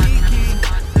would.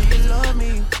 Kiki, do you love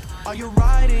me? Are you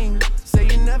riding? Say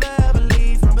you never ever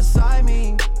leave from beside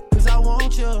me. Cause I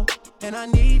want you, and I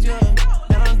need you.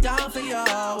 And I'm down for you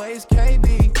always,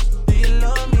 KB. Do you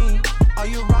love me? Are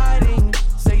you riding?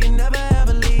 Say you never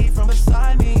ever leave from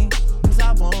beside me. Cause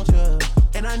I want you,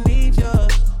 and I need you.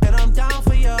 And I'm down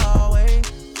for you always.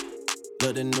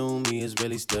 Look, the new me is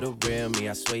really still the real me.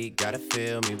 I swear you gotta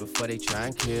feel me before they try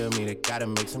and kill me. They gotta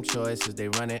make some choices, they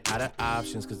running out of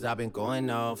options. Cause I've been going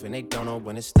off and they don't know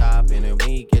when to stop. And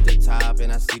when you get to top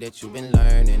and I see that you've been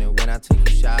learning. And when I take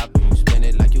you shopping, you spend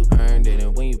it like you earned it.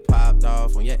 And when you popped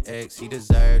off on your ex, he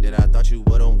deserved it. I thought you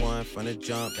would've won from the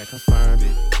jump, that confirmed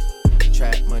it.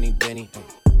 Trap money, Benny.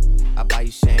 I buy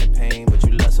you champagne, but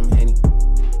you love some Henny.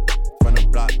 From the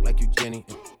block like you Jenny.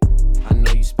 I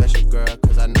know you special, girl,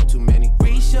 cause I know too many.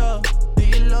 Risha, do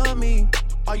you love me?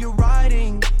 Are you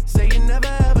riding? Say you never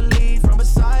ever leave from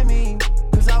beside me.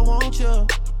 Cause I want you,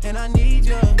 and I need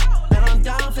you. And I'm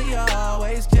down for you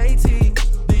always, JT.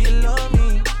 Do you love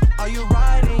me? Are you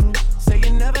riding? Say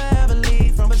you never ever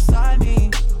leave from beside me.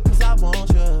 Cause I want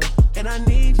you, and I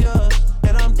need you.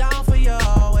 And I'm down for you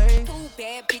always. Two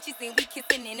bad bitches and we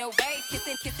kissing in a way.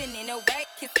 Kissing in a way.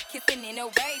 Kissing in a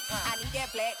way. I need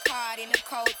that black card in the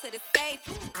code to the safe.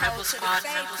 Code to the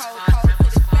safe. Code to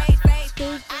the safe. I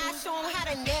show 'em how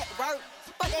to network.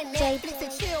 But that Netflix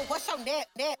and chill. What's your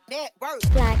network?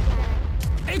 Black.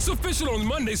 It's official on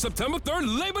Monday, September 3rd,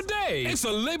 Labor Day. It's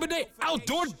a Labor Day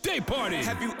outdoor day party.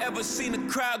 Have you ever seen a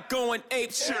crowd going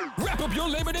ape shit? Wrap up your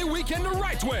Labor Day weekend the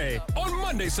right way. On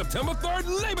Monday, September 3rd,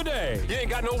 Labor Day. You ain't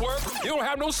got no work, you don't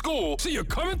have no school, so you're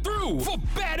coming through for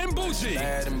Bad and Boujiee.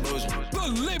 Bad and Boujiee. The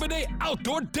Labor Day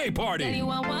outdoor day party.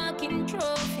 Anyone walking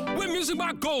trophy. With music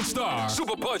by Gold Star,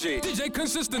 Super Pudgy, DJ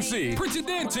Consistency, Pretty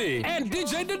Dante, and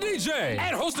DJ the DJ.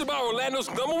 And hosted by Orlando's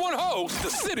 #1 host, the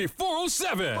City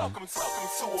 407. Welcome to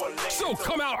Orlando. So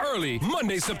come out early,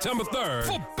 Monday, September 3rd,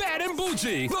 for Bad and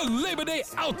Boujiee, the Labor Day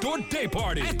outdoor day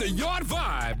party at the Yard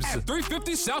Vybz at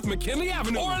 350 South McKinley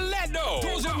Avenue, Orlando.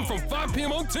 Doors open from 5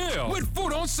 p.m. until, with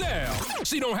food on sale,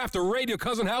 so you don't have to raid your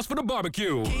cousin's house for the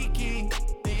barbecue. Kiki,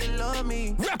 do you love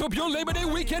me? Wrap up your Labor Day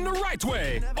weekend the right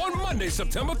way. On Monday,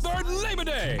 September 3rd, Labor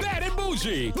Day. Bad and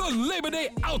Boujiee, the Labor Day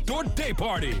outdoor day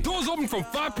party. Doors open from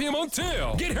 5 p.m.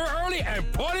 until. Get here early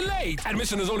and party late.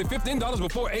 Admission is only $15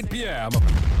 before 8 p.m.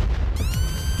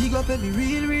 Big up every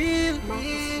real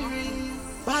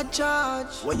bad charge.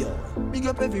 What yo? Big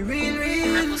up every real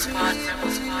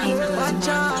bad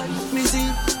charge. Me see,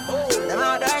 them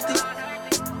are dirty.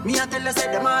 Me I tell you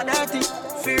say them are dirty.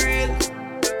 For real,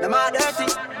 them are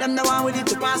dirty. Them the one with it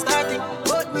to pass 30.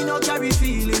 But me no carry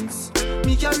feelings.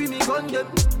 Me carry me gun them.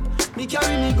 Me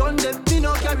carry me gun them. Me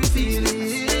no carry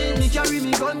feelings. Me carry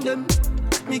me gun them.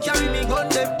 Me carry me gun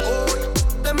them. Oh.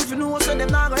 Them if you know so them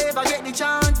not gonna ever get the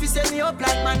chance to set me up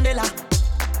like Mandela.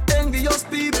 Envious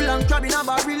people and crabbing a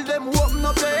barrel, them open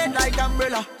up their head like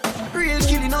umbrella. Real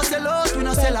killing no sell out, we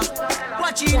no sell her.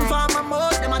 Watching for my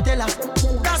mouth, them a tell her.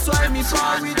 That's why me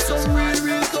fall with some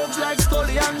real thugs like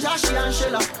Scully and Joshy and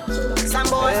Shella. Some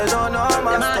boys, them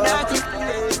a dirty.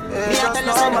 Me a tell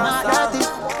you say them a dirty.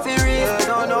 For real,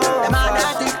 them a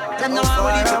dirty. Them no one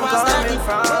with it to pass 30.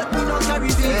 But me no carry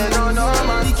feelings.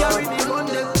 Me carry me gun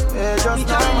them. Me carry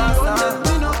me gun them.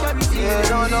 Me no carry feelings.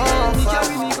 Me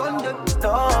carry me gun them.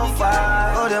 Don't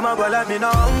fight. Oh, them a go like me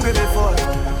not hungry before.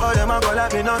 Oh, them a go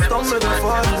like me not stumble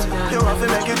before. You have to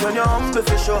make it when you're humble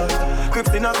for sure.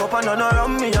 Crips in a cup and none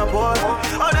around me a pour.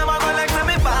 Oh, them a go like to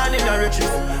me born in the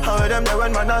riches. How them there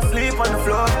when man asleep on the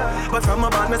floor. But from a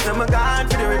band me say me gone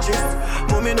to the riches.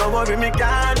 Mommy no worry me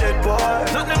can't dead boy.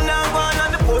 Nothing now gone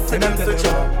on the post for them switch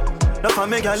up. Now for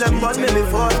me girl them bought me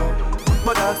before.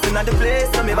 But I've been at the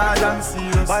place so me bad and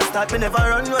serious. Why start me never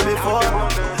run away before.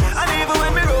 And even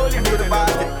when me roll into the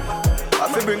party, I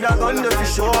feel bring that gun to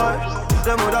shore.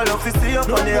 Them woulda love to see up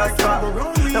on the asphalt.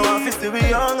 Now I feel still be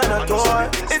young and a toy.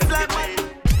 It's like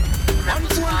one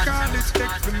phone call is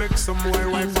take to make some boy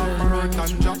wipe up my hurt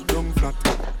and drop down flat.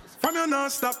 From you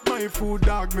not stop my food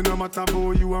dog, me no matter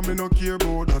about you and me no care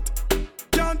about that.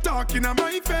 Can't talk in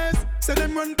my face, say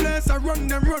them run place, I run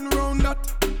them run round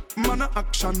that. Man a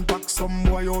action pack, some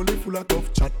boy only full of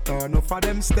tough chatter. Enough of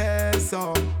them stairs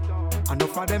up,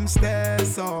 enough of them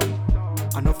stairs up,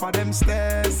 enough of them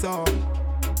stairs up.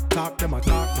 Talk them a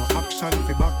talk, no action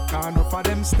fi back. Enough of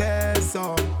them stairs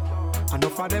up,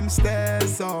 enough of them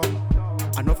stairs up,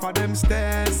 enough of them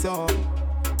stairs up.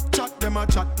 Chat them a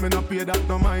chat, me no pay that,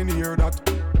 no mind hear that.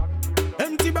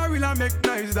 Empty barrel a make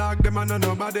nice dog, them a no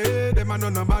nobody, them a no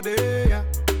nobody, yeah.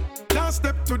 Last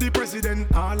step to the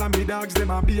president, all of me dogs,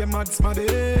 them a be a mad smaddy,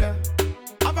 yeah.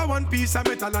 Have a one piece of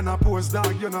metal and a post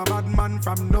dog, you no bad man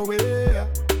from nowhere.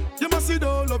 You must see the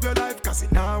whole of your life, cause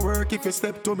it not work if you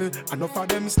step to me. Enough of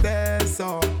them stairs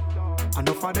up,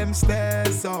 enough of them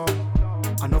stairs up,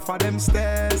 enough of them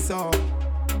stairs up.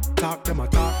 Talk them a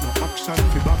talk, no action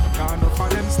fi back. Enough of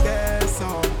them stairs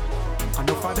up,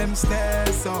 enough of them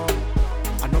stairs up,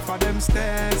 enough of them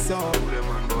stairs up.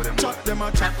 Chat them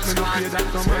a chat, me no pay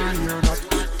that, no mind hear that.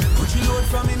 Put you load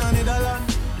from in a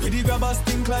Netherland. Where the grabbers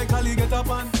think like Ali get up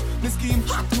on. The scheme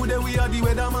hot today, we are the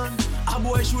weatherman. A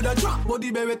boy shoulda drop, but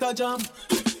the beretta jam.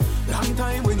 Long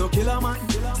time we no kill a man.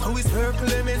 So we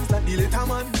circle elements like the letter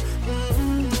man.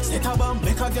 Set a bomb,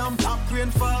 make a damn black rain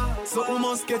fall. So we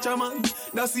must catch a man.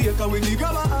 That's the echo when the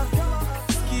grabber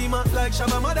scheme out like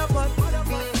Shabba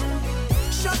Motherfucker.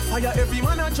 Shot fire, every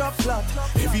man a drop flat.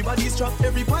 Everybody's trapped,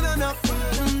 every pan a nap.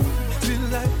 Feel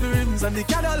like the rims and the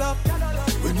Cadillac.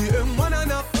 When the M1 a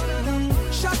nap.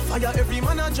 shot fire, every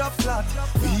man a drop flat.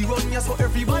 We run ya so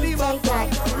everybody back.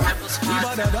 We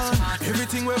badder than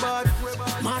everything we bad.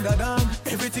 Madder than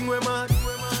everything we mad.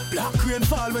 Black rain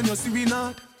fall when you see we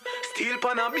not. Steel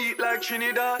pan a beat like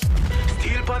Trinidad.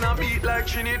 Steel pan a beat like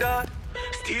Trinidad.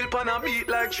 Steel pan a beat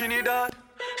like Trinidad.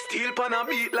 Steel pan a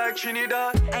beat like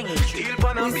Trinidad. Steel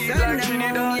pan a beat like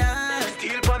Trinidad.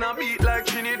 Steel pan a beat like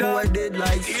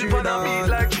Trinidad. Steel pan a beat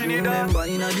like Trinidad.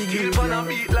 Steel pan a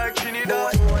beat like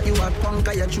Trinidad. You a punk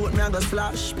and your throat me a go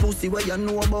splash. Pussy where you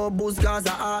know about booze cause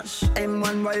a ash.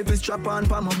 M1 rifle strap on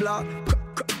pa my block.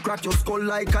 Crack your skull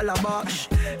like calabash.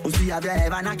 Pussy, have you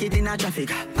ever knocked it in a traffic?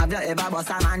 Have you ever bust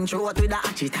a man throat with a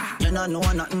hatchet? You don't know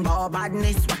nothing about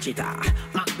badness, watch it.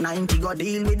 Mac 90 go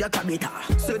deal with your cabita.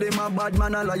 Say them a bad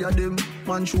man, I liar them.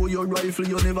 Man show your rifle,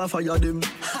 you never fire them.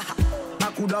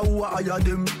 I coulda who hire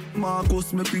them.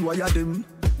 Marcus make we wire them.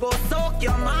 Go soak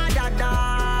your mother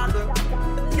dog.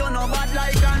 You know bad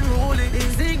like unruly. The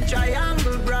zig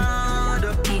triangle brand.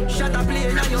 Shut up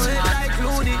plane on your head like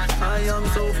Looney. I am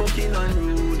so fucking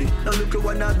unruly. Now look who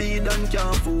wanna be done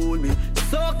can't fool me.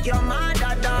 Soak your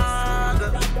mother dog.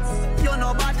 You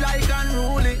know bad like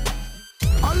unruly.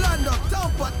 Orlando,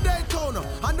 Tampa, Daytona,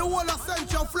 and the whole of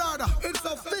Central Florida. It's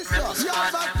official.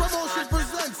 Vybz Promotion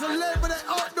presents the Labor Day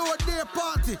Outdoor Day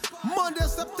Party, Monday,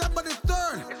 September the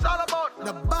 3rd. It's all about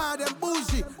the Bad and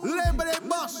Boujiee Labor Day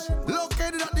Bash,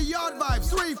 located at the Yard Vibes,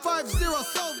 350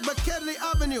 South McKinley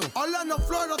Avenue, Orlando,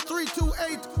 Florida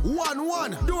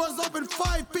 32811. Doors open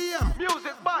 5 p.m.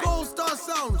 Music by Gold Star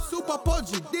Sound, Super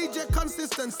Pudgy, DJ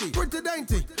Consistency, Pretty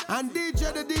Dainty, and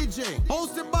DJ the DJ.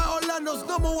 Hosted by Orlando's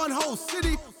 #1 host,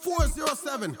 City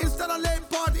 407. Instead of late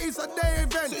party, it's a day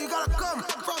event, so you gotta come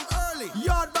from early.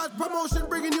 Vybz Promotion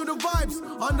bringing you the vibes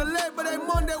on the Labor Day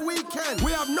Monday weekend.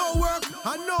 We have no work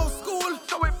and no school,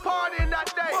 so we're partying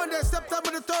that day. Monday,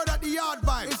 September the 3rd at the Yard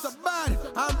Vibes. It's a Bad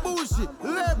and Boujiee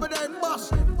Labor Day Bash.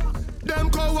 Them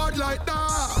coward like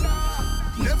that,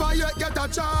 never yet get a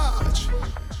charge.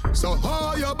 So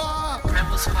hold your back.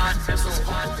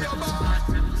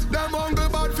 Them hungry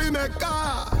bad fi make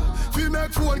car, fi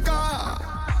make phone car.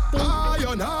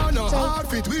 You know no hard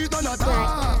fit, we done a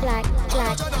talk.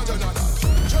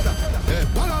 Hey,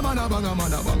 banga mana banga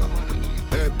mana banga.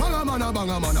 Hey, banga mana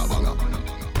banga mana banga.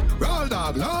 Roll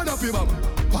dog, load up your banga.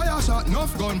 Fire shot,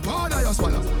 enough gun, powder your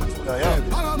swallow. Hey,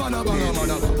 banga mana banga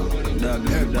mana banga.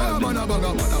 Hey, banga mana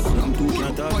banga mana banga. I'm too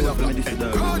can't talk about this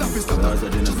dog. Crowd up is the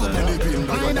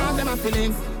my dog them a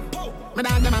feelings. My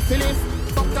dog them a feelings.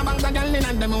 Fuck the bank the girl in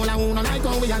and them all a who no like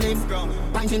how we a live.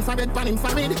 Punching for bed, panning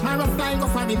for it. My rough line go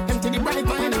for it. Empty the bright,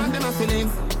 my dog them a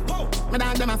feelings. My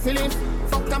dog them a feelings.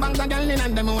 Fuck the bank the girl in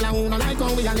and them all a who no like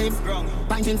how we a live.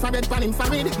 Punching for bed, panning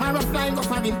for it. My rough line go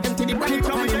for it. Empty the bright,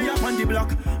 my dog on the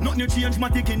block. Nothing you change, my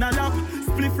tick in a lap.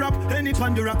 Spliff rap, any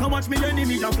pan the rack. I watch me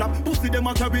enemy a flap. Pussy them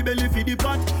a carry belly for the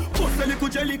pot. Puss a little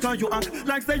jelly can you act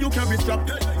like say you carry strap.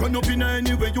 Run up in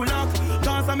any way you lock.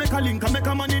 Cause I make a link, I make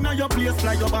a man in your place,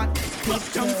 fly your back. Club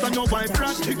jumps on your wife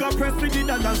rack. You got press with the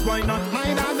dollars, why not?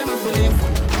 My dog them a feelings.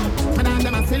 My dog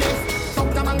them a feelings.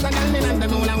 Fuck the bank the girl in and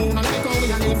them all a who no like how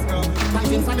we a live.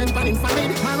 Punching for bed, panning for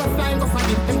it. My rough line go for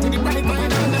it. Empty the bright, my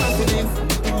dog them a feelings.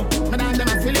 My dog them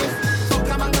a feelings. Fuck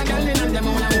the bank the girl in and them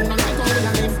all a who no like how we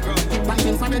a live.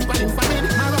 Punching for bed, panning for it.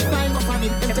 My rough line go for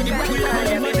it. Empty the bright, my dog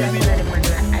them a feelings.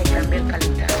 I can build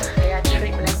collector. I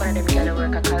treat me like one of them girl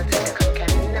work a call center.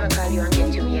 Can never call you and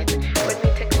get you yet. When me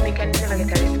text me, can never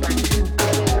get a response.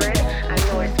 Always read and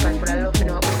no response, but I love to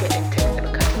know who get them text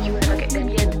because you never get them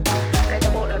yet. Like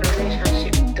about the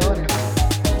relationship done.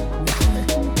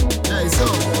 Hey, so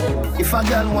if a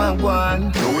girl want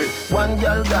one, do it. One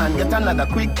girl gone, get another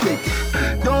quick.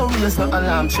 Don't raise no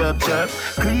alarm, chirp.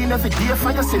 Clean every day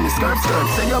for your silly skirt.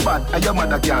 Say you're bad and your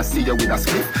mother can't see you with a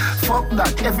split. Fuck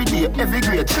that, every day, every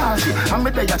grade, charge it. I'm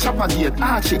there, you chop a gate,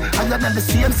 arch it. Higher than the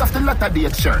saints of the latter day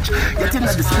church. Get in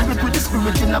the spirit with the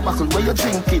spirit in a buckle where you're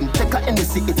drinking. Take a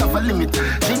Hennessy, it have a limit.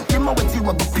 Drink him out with you,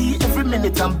 I go pee every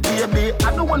minute. And baby,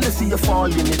 I don't want to see you fall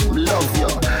in it. Love you.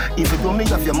 Even though me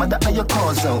have your mother and your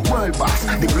cousin. World boss,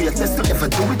 the greatest to ever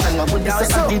do it. And I would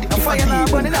say I did if I did.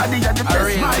 I did the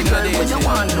best, my girl, when you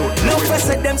want to. No press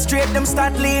at them straight, them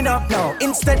start lean up now.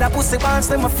 Instead of pussy bounce,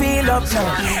 them a feel up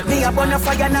now. Me a burn a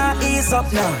fire now, ease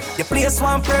up now. The place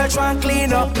one purge, one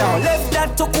clean up now. Left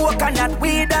that to coconut,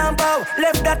 we down bow.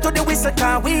 Left that to the whistle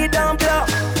can we down blow.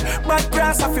 But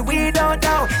grass off we don't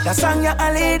know. The song you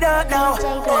a lead out now.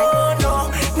 Oh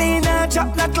no, me nah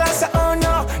drop not class, oh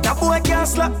no. Now boy can't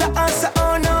slap the answer,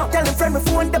 oh no. Tell him friend me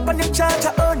phone up on the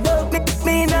charger, oh no.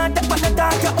 Me nah dip on the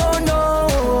darker, oh no.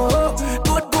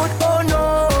 Good, oh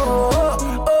no.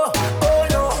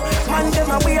 Man,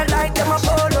 them a weird like them a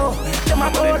polo. Them a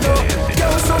polo.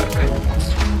 Yo, son.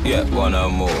 wanna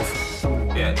move.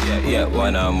 Yeah,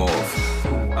 wanna move.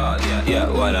 Yeah,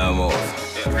 wanna move.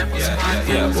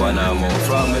 Yeah, wanna move.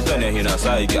 From me turn you in a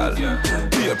side, gal.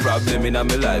 Be a problem in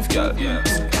my life, gal.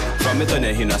 From me turn you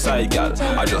in a side, gal.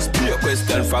 I just be a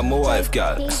question from my wife,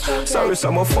 gal. Sorry,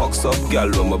 some of fucks up, gal,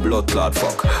 when my blood clot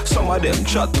fuck. Some of them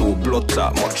chat too blood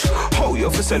clot much. How you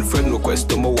fi send friend request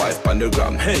to my wife on the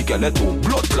gram? Hey, gal, let too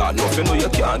blood clot. No, if you know you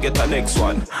can't get a next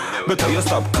one. Better you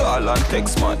stop call and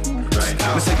text, man.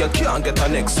 Me say you can't get a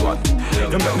next one.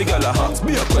 You make me gal a ask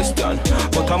me a question,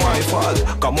 but I'm my fault.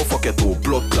 Come on, fuck you too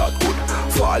blood clot good.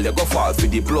 Fall, you go fall for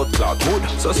the blood clot good.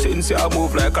 So since you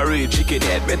move like a real chicken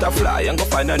head, better fly and go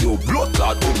find a new blood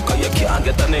clot good. Cause you can't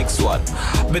get the next one.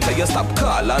 Better you stop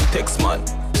call and text, man.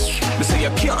 Me say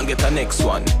you can't get the next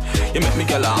one. You make me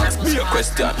girl ask me a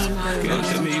question. Girl,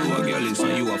 tell me you a girl is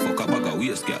and you a fuck a bag of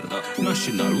waist, girl.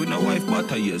 National with no wife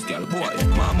but a years, girl. Boy,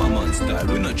 mama man style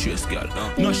with no chase, girl.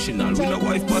 National with no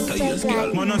wife but a years,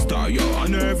 girl. Man a star, yo,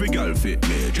 and every girl fit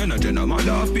me. Jenna, man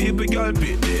love people, girl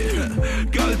fit me.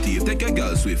 Girl thief, take a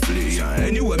girl swiftly.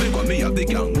 Anyway, me got me have the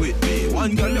gang with me.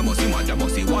 One girl, you must see man, you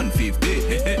must see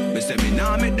 150. Me say me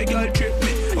nah make the girl trip me.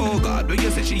 Oh God, when you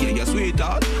say she ain't your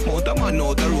sweetheart, mount a man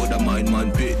out the road, a mind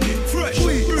man pitney. Fresh,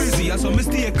 breezy, and some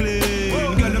mistake clean.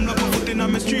 Girl, them love a foot in a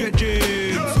me straight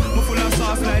jeans. Me full of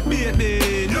sauce like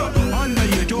baby. Under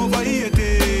age over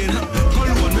 18.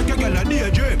 Girl, one make a girl a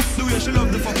daydream. The way she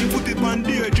love the fucking put it on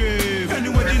daydream.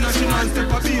 Anyway, the national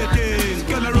step a beating.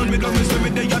 Girl around me, come and swim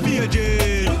with the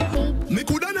beijing. Me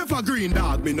coulda never green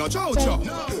dog, me no chow-chow.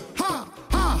 Ha,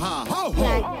 ho,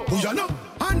 ho. Who ya know?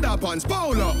 Underpants,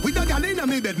 Paolo. With a gal in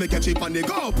me bed, me catch it on the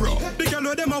GoPro. The girl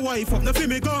with them a wife up, no fi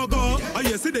me go. I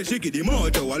yesterday she give the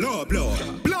mojo a low blow.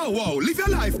 Blow wow, live your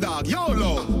life, dog,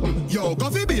 YOLO. Yo,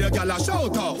 coffee be a gal a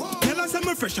shout out. Tell us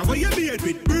I'm fresh, how you beard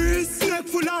with breeze. Neck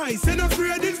full ice, and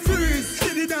afraid it freeze.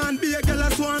 Steady down, be a gal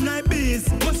a swan like bees.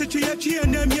 Must it a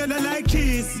chain, them yellow like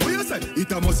cheese. What you say?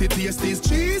 It a must it taste this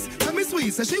cheese. Tell me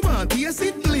sweet, say she want taste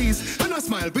it please. And I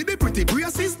smile with the pretty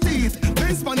braces teeth.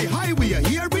 Benz on the highway,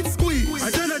 hear it squeeze.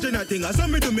 Jenna thing, I saw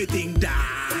me do me thing, dog.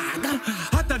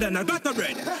 Hotter than a butter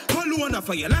bread. Call you on a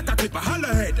fire like a clip, a holler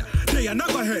head. They are not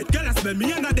go head, girl, I smell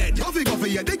me and a dead. Coffee,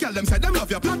 yeah, they girl them say them love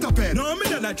your platter pen. No, me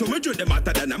don't like to me do them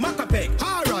hotter than a maca peg.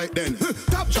 Alright then,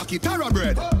 top jockey, Tara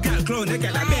bread. Girl, clone, they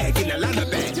get a bag in a land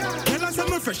of bed. Girl, I saw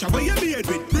me fresh, how you beard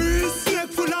with breeze. Neck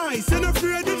full ice, and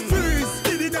afraid it freeze.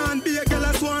 Steady down, be a girl,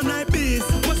 I swan like bees.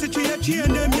 Must it a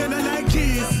chain, them yellow like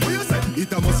cheese. What you say?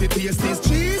 It a must it taste this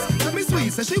cheese. Tell me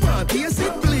sweet, say she want taste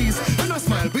it please. And I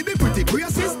smile with the pretty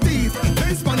braces teeth.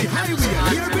 Benz on the highway,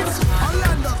 hear it.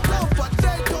 Orlando, Tampa,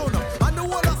 Daytona, and the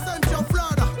whole of Central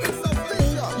Florida. It's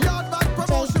official. Yardback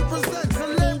Promotion presents the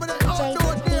Labor Day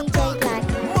Outdoor Day Party.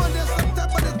 Monday,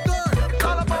 September the 3rd. It's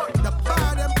all about the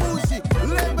Bad and Boujiee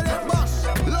Labor Day Bash.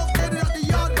 Located at the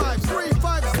Yardback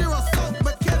 350 South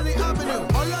McKinley Avenue.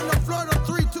 Orlando, Florida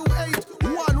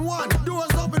 32811.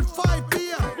 Doors open 5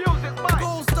 p.m. Music by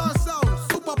Gold Star Sound,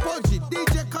 Super Punchy,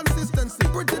 DJ Consistency,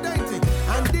 Pretty Dainty,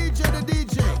 and DJ the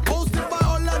DJ. Hosted by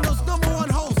Orlando's #1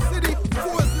 host, City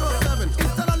 407.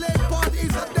 Instead of late party,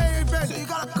 it's a day event. So you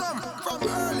gotta come from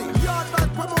early. Yardback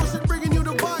Promotion bringing you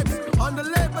the vibes on the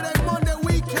Labor Day Monday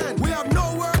weekend. We have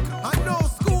no work and no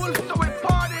school, so we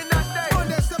partying that day.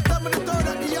 Monday, September the 3rd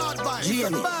at the Yardback. It's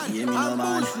a band and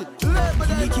Boujiee Labor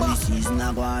Day Bash.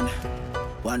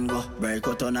 One go, break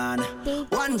out on an.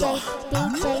 One go,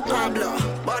 Rabla,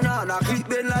 banana, clip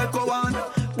bend like a one.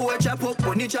 Boy chop up,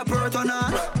 when you chop hurt on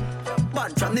an.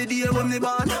 Bad from the day when me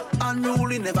born,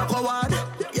 unruly never go on.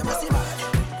 You must see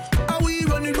bad. Are we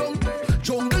running down?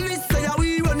 Jungle is say are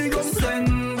we running down?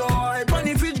 Send boy,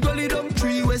 funny fish gully down.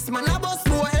 3 West man a bus,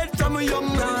 go ahead from a young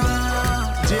man.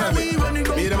 Are we running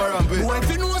down? Boy if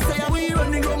you know say are we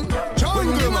running down?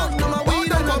 Jungle man, no my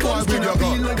weed and a bus in a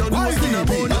field like a nose in a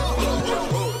bone.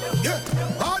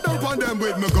 Them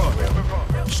with me gun.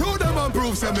 Show them and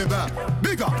prove send me back.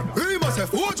 Bigger, we must have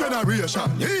 4 generation.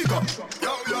 Ego.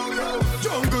 Yo.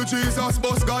 Jungle Jesus,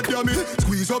 boss, goddamn it.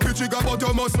 Squeeze up your trigger, but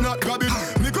you must not grab it.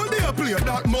 Nickel they a play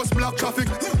that must block traffic.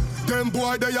 Them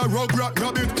boy they a rug rat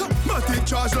rabbit. Matic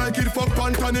charge like it fuck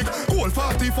pantanic. Cold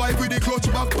 45 with the clutch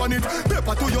back on it.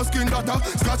 Pepper to your skin data.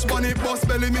 Scratch on it, boss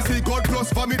belly me see God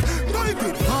plus vomit. Bite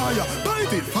it higher,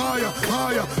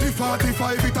 higher. The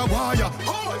 45 it a wire.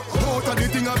 Out of the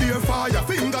thing a beer fire.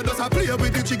 Finger does a play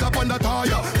with the chick up on the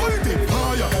tire. Bite it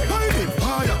higher.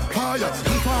 The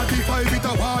 45 it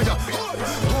a wire.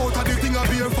 Out of the thing a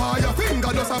beer fire.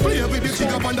 Finger does a play with the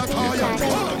chick up on the tire.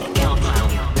 Girl.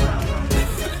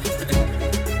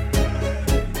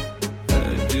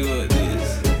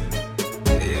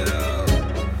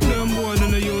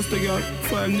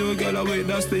 5 new girl away,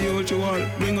 that's that's the usual.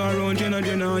 Bring her around, Jenna,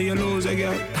 you lose a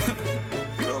girl.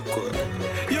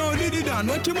 Yo, Diddy Dan,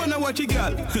 what you wanna watch a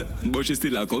girl? But she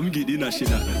still a come get the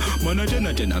national. Man a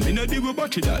Jenna, me no dig with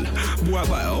battery doll. Boy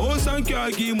buy a house and car,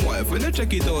 give him wife when they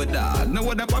check it out, dog. Now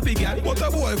what a papi girl, what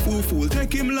a boy fool.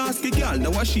 Take him last the girl,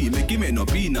 now what she make him end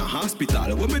up in a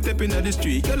hospital. When me step in the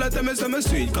street, girl tell me some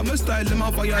sweet. Come and style them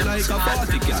off fire like a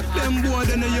party cat. Them boy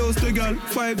then they used to girl.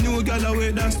 5 new girl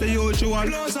away, that's the usual.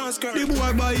 The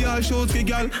boy buy a short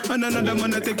girl, and another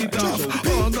man a take it off.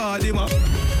 Oh God, him up.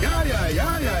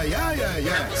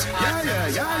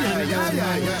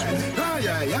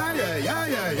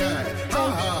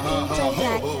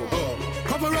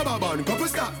 Couple rubber band, couple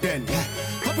stop then.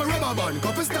 Couple rubber band,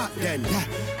 couple stop then.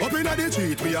 Up inna the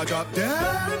street, we a drop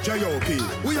dead. J.O.P.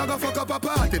 We a go fuck up a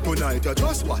party tonight. You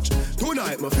just watch.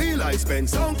 Tonight, me feel I spend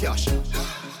some cash.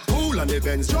 Cool on the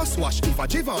Benz, just wash. If a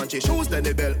Givenchy shoes, then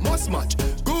the belt must match.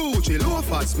 Gucci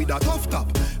loafers with a tough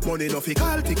top. Money no fi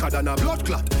call thicker than a blood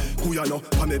clot. Kuyano,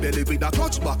 on me belly with a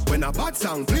clutch back. When a bad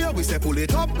sound clear, we say pull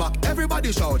it up back.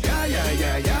 Everybody shout, yeah, yeah,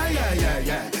 yeah, yeah, yeah, yeah,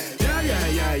 yeah. Yeah, yeah,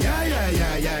 yeah, yeah, yeah,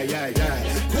 yeah, yeah, yeah, yeah.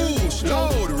 Push,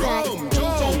 load, rum,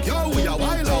 jump. Yo, we a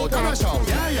wild out and a shout.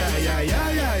 Yeah, yeah, yeah,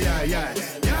 yeah, yeah, yeah, yeah.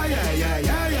 Yeah, yeah, yeah,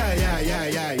 yeah, yeah, yeah, yeah,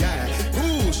 yeah, yeah.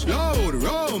 Push, load,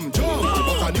 rum, jump.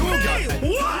 But a new girl.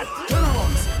 What?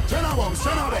 Jenna Bunks,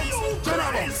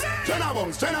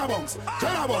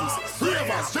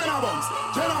 Ravers, Jenna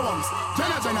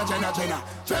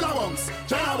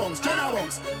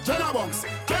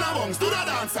Bunks, do the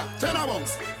dancer, Jenna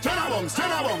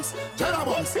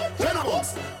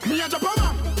Bunks. Me a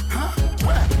Japan, huh?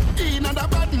 Where? In a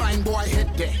bad mind boy head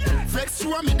there. Vex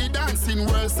show me the dancing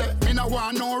world say. Me no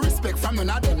want no respect from none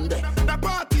of them there. The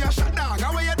party a shut down,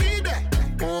 how you did there?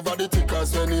 Over the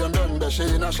tickers when you done the she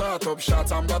in a shot up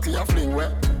shots and body a fling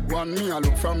where. One me a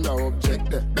look from the object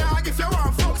there. Bag if you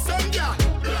want fuck some girl.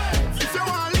 If you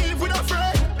want live with a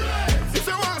friend. If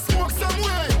you want smoke some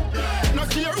way. No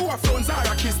care who a phones are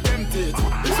a kiss them teeth.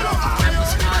 If you want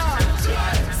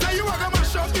say you a go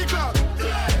mash up the club.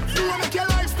 You want make your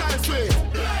lifestyle sweet.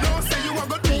 Don't say you a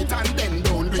go do it and then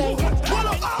don't do it. Hold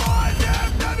up, all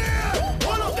them done here.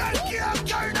 Hold up, that can't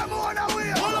carry them on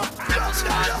away. Hold up,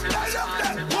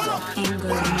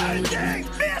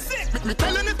 me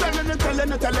telling it,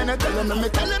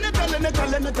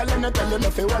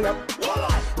 if you wall up.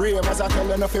 Ravers are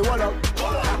telling if you wall up.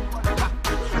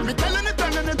 Me telling it,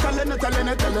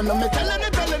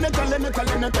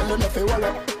 if you wall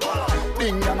up.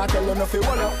 Ding dong, I telling if you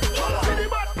wall up.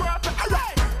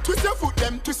 Alright, twist your foot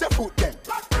them, twist your foot them.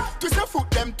 Twist your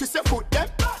foot them, twist your foot them.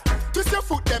 Twist your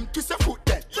foot them, twist your foot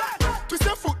them. Twist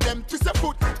your foot them, twist your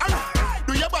foot. Alright,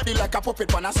 do your body like a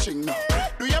puppet on a string now.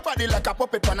 Do your body like a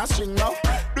puppet on a string now.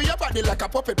 Do your body like a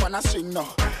puppet on a string now.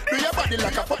 Do your body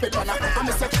like a puppet on a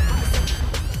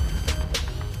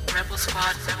Rebel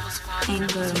Squad.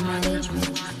 Anger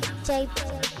management.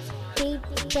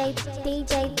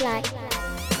 DJ Black.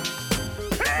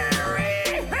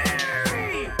 Harry,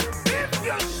 if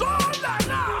your soul are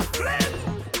not flint,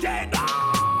 dead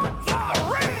on the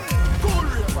ring. Cool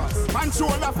ravers, man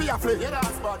shoulder for your flick. Yeah,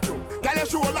 that's bad too. Girl, your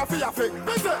shoulder for your flick.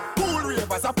 Cool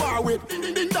ravers, a power with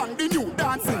ding ding dong, the new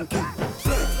dancing king.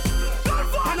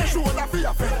 And a shoulder for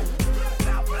your flick.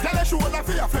 Girl, your shoulder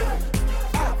for your flick.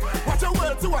 Watch your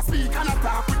words to a speak and a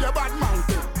talk with your bad man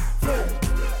thing.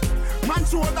 Man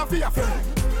shoulder for your flick.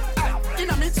 In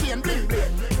a me chain bling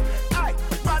bling.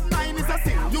 Bad mind is a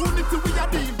sin. Unity we a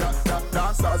deal.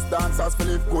 Dancers feel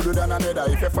it gooder than another.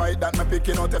 If you fight that, me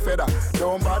picking out a feather.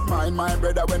 Don't bad mind my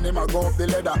brother when they ma go up the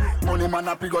ladder. Money man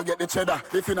up, go get the cheddar.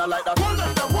 If you not like that, hold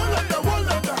on the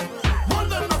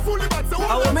fully back.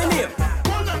 Our menu.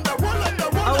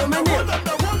 Our menu.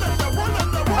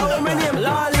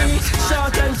 Lolly,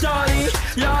 short and tally.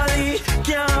 Lolly,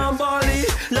 can't bally.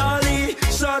 Lolly,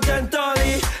 short and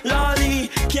tally. Lolly,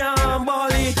 can't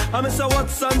bally. I'm say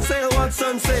what's on sale, what's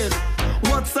on sale.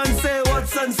 What's on sale,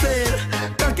 what's on sale.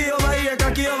 Cocky over here,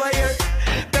 cocky over here.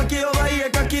 Cocky over here,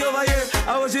 cocky over here.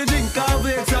 I want you drink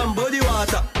cornflakes and body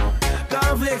water.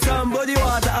 Cornflakes and body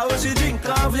water. I want you drink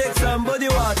cornflakes and body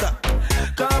water.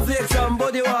 Cornflakes and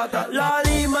body water.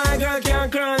 Lolly, my girl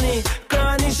can't cranny.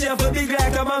 Cranny, she have a big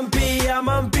like a mampy. A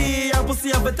mampy, a pussy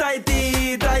have a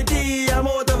tighty. Tighty, I'm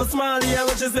out of a smiley. I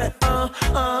want you say,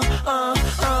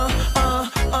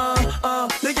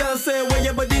 The girl say, where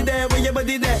your body there, where your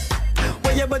body there.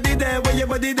 Where your body there, where your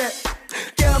body there.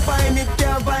 Can't find it,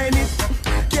 can't find it.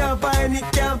 Can't find it,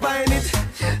 can't find it.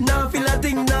 Now feel a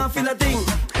thing, now feel a thing.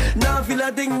 Now feel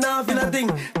a thing, now feel a thing.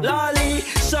 Lolly,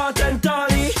 short and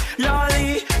tally.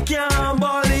 Lolly, can't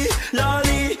bally.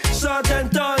 Lolly, short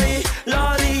and tally.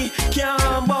 Lolly,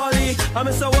 can't bally. I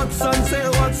miss a what's on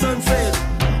sale, what's on sale.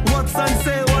 What's on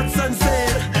sale, what's on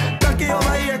sale. Cocky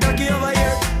over here, cocky over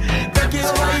here. Cocky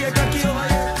over here, cocky over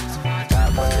here.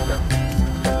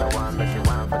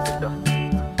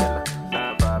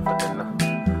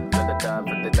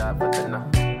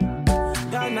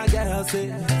 Ghana girl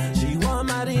say she want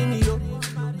marry me, yo.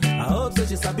 I hope so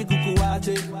she sabi kuku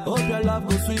wache. Hope your love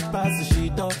go sweet past the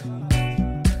sheet up.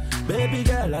 Baby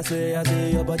girl, I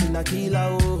say your body na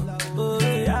killer, oh. Oh,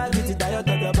 yeah, I get it tired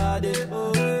of your body,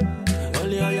 oh, yeah.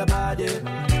 Only on your body.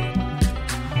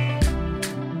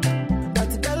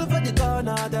 That girl for the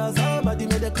corner, there's somebody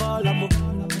made a call, I'm up.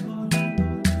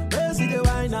 Where see the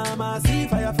wine, I see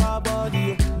fire for her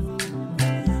body, oh.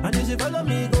 And if she follow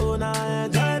me, go now,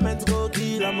 enjoyment go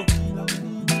kill, I'm up.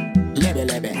 Lebe,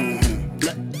 lebe.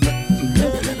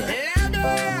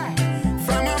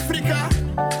 From Africa,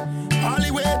 all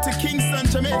the way to Kingston,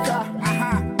 Jamaica.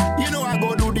 You know I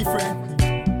go do different.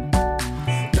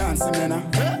 Dancing, man.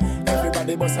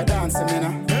 Everybody bust a dancing,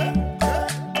 man.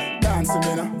 Dancing,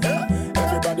 man.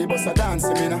 Everybody bust a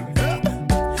dancing, man.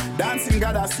 Dancing,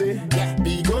 God, I say.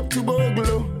 Big up to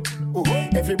Boglo.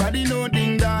 Everybody know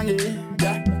ding dong,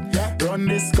 yeah. Run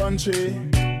this country.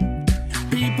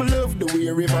 People love the way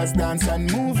rivers dance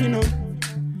and move, you know.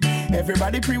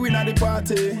 Everybody pre-win at the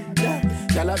party.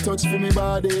 Y'all a touch for me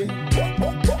body.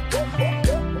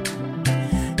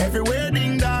 Everywhere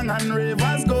ding dong and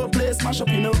ravers go, play smash up,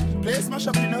 you know. Play smash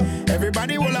up, you know.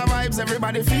 Everybody will have vibes,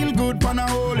 everybody feel good, pan a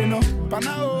hole, you know. Pan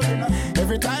a hole, you know.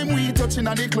 Every time we touching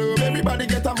at the club, everybody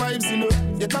get a vibes, you know.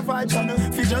 Get a vibes, you know.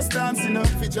 Fi just dance, you know.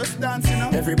 Fi just dance, you know.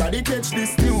 Everybody catch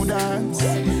this new dance.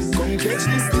 Come catch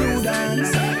this new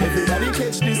dance. Everybody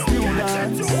catch this new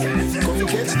dance. Come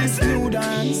catch this new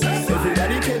dance.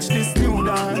 Everybody catch this new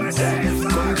dance.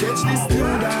 Come catch this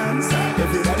new dance.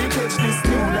 Everybody catch this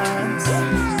new dance.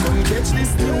 Come catch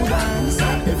this new dance.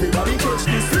 Everybody catch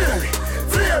this.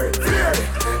 Fear it, fear it,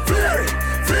 fear it,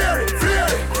 fear it, fear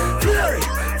it, fear it,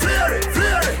 fear it,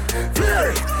 fear it, fear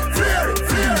it, fear it,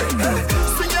 fear it.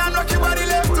 Swing and rock your body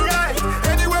left to right.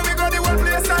 Anywhere we go, the one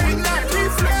place I ignite. We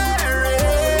flare it,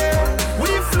 we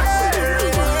flare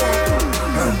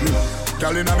it.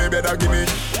 Girl inna me bed, give me.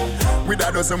 With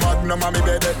a dozen magnum on me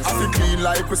bed. I feel clean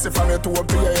like pussy from your toe up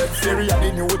to your head. Fury and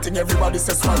the new thing everybody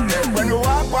says swag neck. When we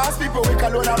walk past people we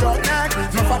call on a rock neck.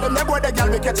 No for them, they boy the girl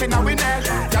we catching a we neck.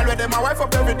 Girl with them my wife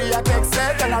up every day I take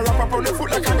set. And I wrap up on the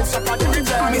foot like a shop at the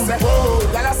revenge. Me say, whoa,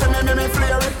 y'all a say me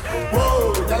flare it.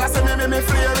 Whoa, y'all a say me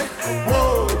flare it.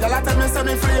 Whoa, y'all a tell me say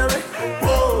me flare it.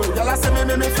 Whoa, y'all a say me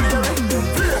flare it.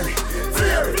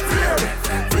 Flare it, flare it,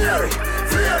 flare it,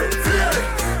 flare it, flare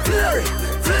it,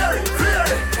 flare it,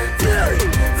 flare it,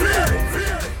 flare it,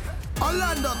 flare it.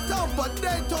 Orlando, Tampa,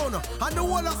 Daytona, and the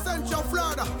whole of Central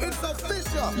Florida. It's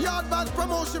official. Yardbirds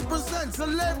Promotion presents the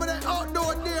Labor Day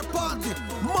Outdoor Day Party,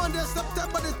 Monday,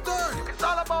 September the 3rd. It's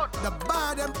all about the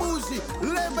Bad and Boujiee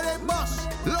Labor Day Bash,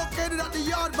 located at the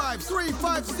Yard Vibes,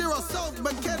 350 South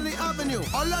McKinley Avenue,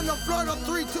 Orlando, Florida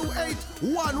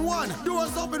 32811.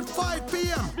 Doors open 5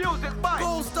 p.m. Music by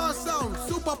Gold Star Sound,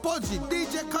 Super Pudgy,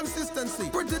 DJ Consistency,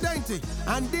 Pretty Dainty,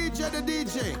 and DJ the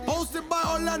DJ. Hosted by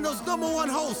Orlando's #1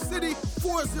 host, City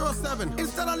 407.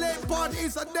 Instead of late party,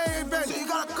 it's a day event, so you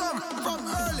gotta come from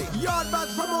early.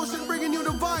 Yardbirds Promotion bringing you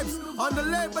the vibes on the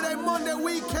Labor Day Monday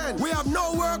weekend. We have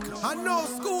no work and no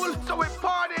school, so we're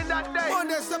partying that day.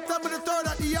 Monday, September the 3rd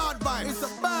at the Yard Vibes. It's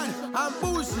a Bad and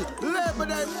Boujiee Labor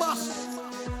Day Bash.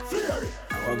 Fear it.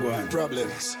 Oh, go on.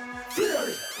 Problems. Fear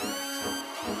it.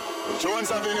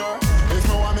 Jones Avenue, if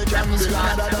no one me can be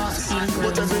another dance.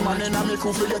 But every man in a me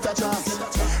crew get a chance.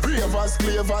 Ravers,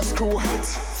 clavers, crew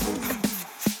hats.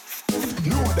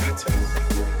 Know that.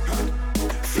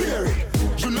 Fear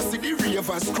it. You know see the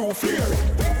ravers crew fear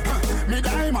it. Me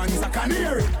diamonds a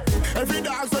canary. Every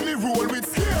dog's when me roll with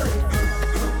scary.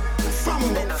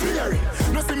 Family fear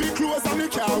it. No see me clothes and me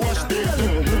car wash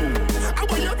daily. How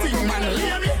about you think man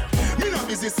lay me? Me no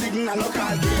busy signal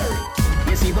local gear.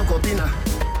 Me see Bokopina.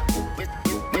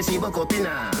 Me see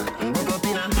Bokopina.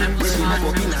 Me see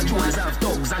Bokopina. Jones have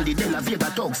thugs and the De La Vega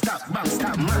thugs. Stop, bang,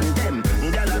 stop, man, them.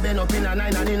 Gyal been up in a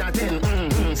 9 and in a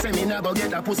 10. Say me never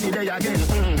get a pussy day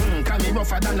again. Can me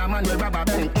rougher than a man with rubber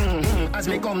band. As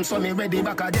me come, so me ready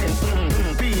back again.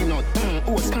 Peanut,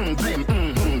 oats,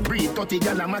 blem. Breed 30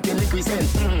 gyal a McKinley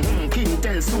present. King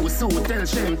tell Sue tell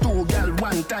Shem. 2 gyal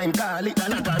 1 time, call it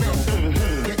an academy.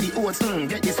 Get the oats,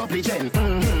 get the supplement.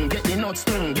 Get the nuts,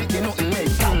 get the nothing made.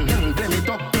 Blem it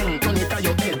up, turn it to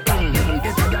your head.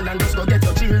 Get a gyal and just go get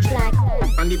your children.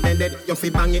 And if they dead, you fi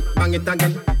bang it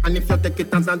again. And if you take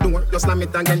it as a door, you slam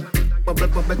it again. Bubble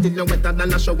till you wetter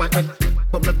than a shower head.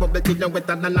 Bubble till you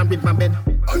wetter than a river bed.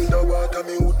 Underwater,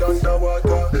 me hood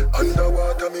underwater.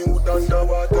 Underwater, me hood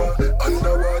underwater.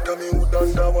 Underwater, me hood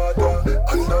underwater.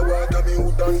 Underwater, me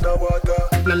hood underwater.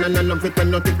 No, love it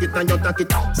when you take it and you take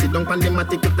it. Sit down on the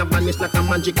matic, it a vanish like a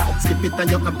magic. Skip it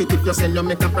and you happy if you sell, you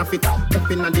make a profit.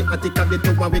 Up in the attic, a bit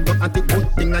over, we go at it.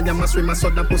 Good thing I am a swimmer, so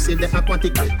that pussy the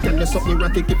aquatic. Tell you something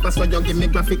erratic, if that's why you give me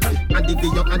graphic. Addict,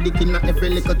 you addict in every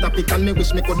little topic. And me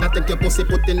wish me coulda take your pussy,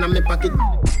 put in my pocket.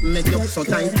 Make you so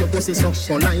tight, your pussy so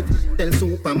light. Tell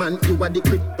Superman you are the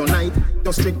kryptonite.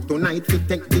 Just strict tonight, we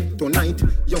take it tonight.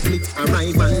 Your blitz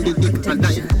arrive and the dick and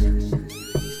die.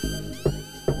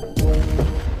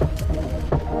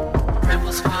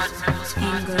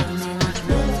 Anger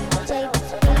management. Take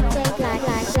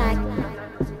like.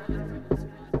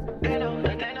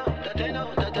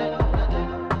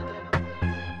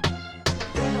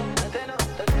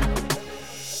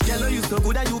 Yellow, you so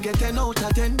good that you get 10 out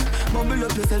of 10. Mumble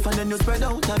up yourself and then you spread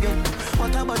out again.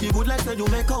 What about the good life that you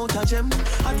make out a gem?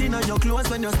 I think on your clothes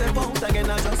when you step out again.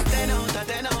 I just 10 out of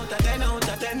 10 out of 10 out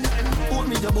of 10. Hold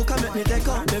me your book and make me take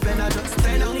out the pen. I just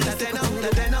 10 out of 10 out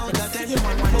of 10 out of 10.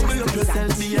 Mumble up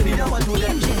yourself, me and the one to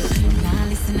them.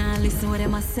 Now listen what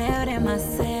them a say,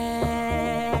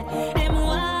 Them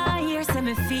want hear say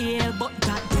me feel, but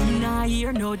that do not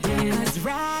hear no deal. 'Cause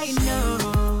right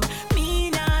now, me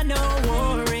nah no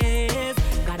worries.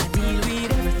 Gotta deal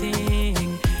with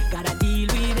everything. Gotta deal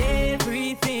with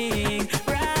everything.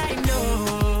 Right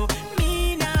now,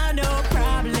 me nah no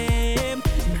problem.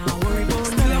 Now worry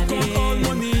about nothing.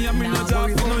 Money, I'm in the job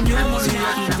for no new money.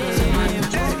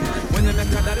 When you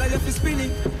make a dollar, you fi spin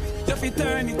it. You fi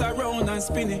turn it around and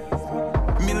spin it.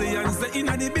 Millions they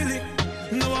inna the billy.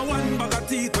 No one bag of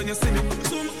teeth when you see me.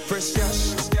 Fresh cash,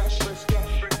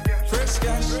 fresh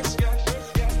cash,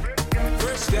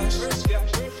 fresh cash.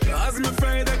 As me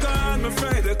Friday gone, me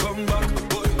Friday come back.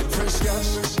 Fresh cash,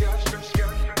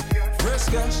 fresh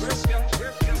cash.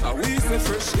 I we say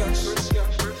fresh cash.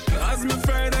 As me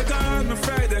Friday gone, me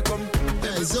Friday come.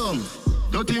 Hey, Zoom.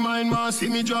 Dirty mind want see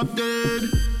me drop dead.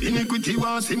 Iniquity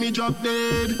want see me drop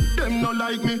dead. Them no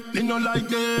like me no like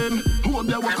them. Who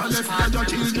they walk and left their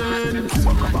children.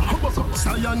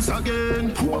 Science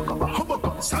again.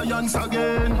 Science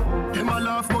again. Them a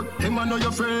laugh but them a know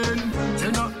your friend.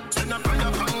 Send a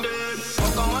prayer from them.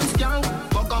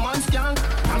 Pokemon skank.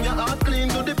 I'm your heart clean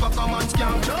to the Pokemon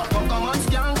skank.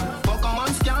 Pokemon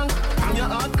skank. I'm your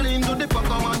heart clean to the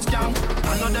Pokemon skank.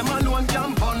 I know them alone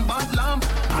can burn bad lamp.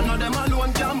 I know them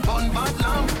alone can burn bad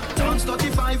lamp. Sounds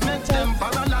 35 make them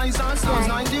paralyze and sounds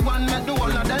 91 make the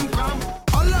whole of them cramp.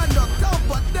 Orlando,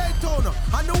 Tampa, Daytona,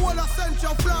 and the whole of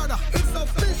Central Florida. It's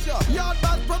official.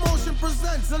 Yardbird Promotion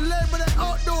presents the Labor Day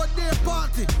Outdoor Day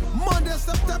Party, Monday,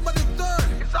 September the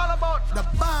 3rd. It's all about the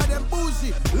Bad and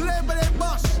Boujiee Labor Day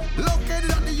Bash,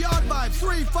 located at the Yardbird,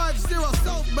 350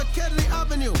 South McKinley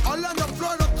Avenue, Orlando,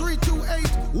 Florida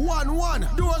 32811.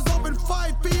 Doors open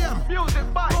 5 p.m.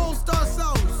 Music by Gold Star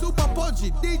Sound, Super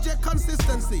Boujiee, DJ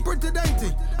Consistency, Pretty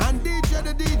Dainty, and DJ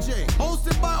the DJ.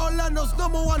 Hosted by Orlando's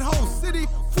 #1 host, City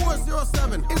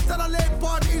 407. Instead of late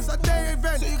party, it's a day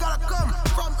event, so you gotta come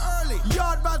from early.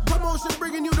 Yardbird Promotion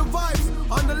bringing you the vibes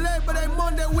on the Labor Day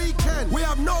Monday weekend. We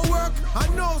have no work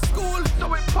and no school, so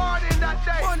we partying that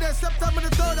day. Monday, September the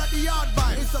 3rd at the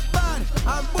Yardbird. It's a Bad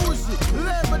and Boujiee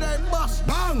Labor Day Bash.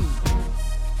 Bang!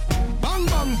 Bang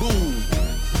bang boom!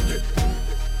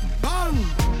 Bang!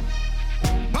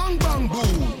 Bang bang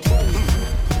boom!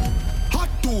 Hot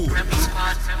tool!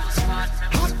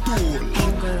 Hot tool!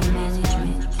 Anger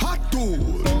management. Hot tool!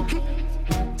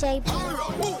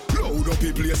 Load up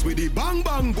the place with the bang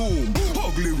bang boom.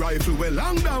 Ugly rifle with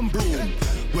long damn broom.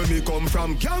 When me come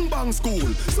from gangbang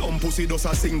school, some pussy does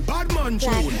a sing bad man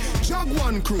tune.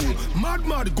 Jaguan crew, mad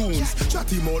goons.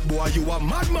 Chatty mouth boy, you a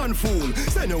madman fool.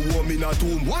 Send a woman a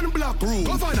tomb, one black room.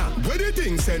 Governor, where the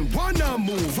thing send one a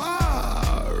move.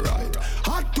 Alright,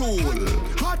 hot tool,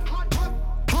 hot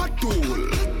tool.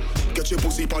 Get your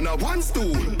pussy on a one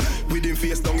stool. With him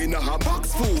face down in a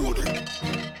box food.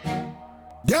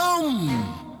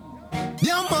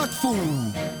 Yum hot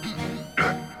food.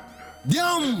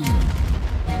 Yum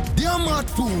hot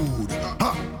food.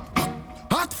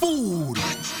 Hot food.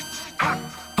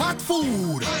 Hot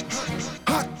food.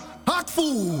 Hot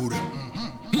food.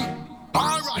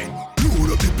 Alright.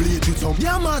 Load up the plate with some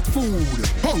yum hot food.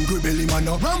 Hungry belly man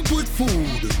a ramp with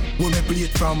food. When me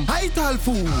plate from Ital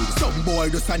food. Some boy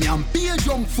just a yam pale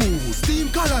junk food. Steam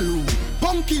callaloo,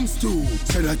 pumpkin stew.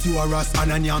 Say that you a ras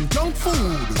and a yam junk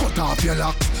food. Cut off your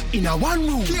locks in a one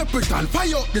room. Keep it and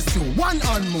fire up the stew. One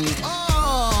hand move.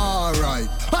 Alright.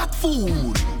 Hot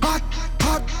food. Hot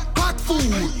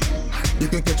food. You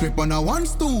can catch me on a one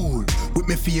stool with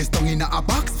me face down in a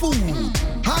box food.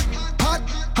 Hot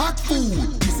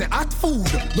food. This a hot food,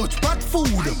 not pot food.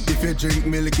 If you drink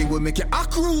milk, it will make you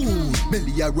act rude.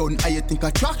 Belly a run, I think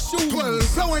a track shoe. 12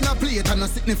 flour in a plate and a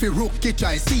sitting for rookie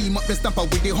try. See him up the stamper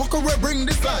with the hooker we bring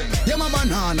the slide. Yeah, my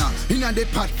banana in a the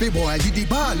pot fi boy. Did the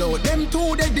ball out, them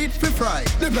two they did fi fry.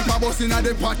 The pepper bus in a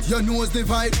the pot, your nose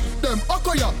divide. Them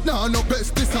okoya, nah no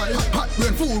pesticide. Hot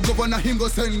brain food, governor him go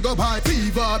send go buy.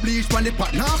 Fever bleach pan the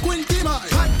pot, nah quinty my.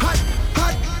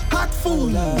 Hot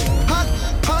food, hot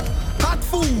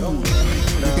food.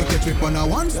 You can catch me on a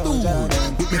one stool.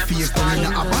 With me face down in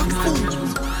a back food.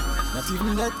 Not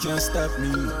even that can stop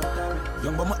me.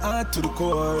 Young but my heart to the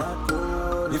core.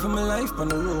 Living my life on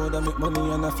the road, I make money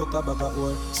and I fuck up back at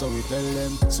work. So we tell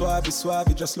them,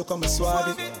 Suave, just look on me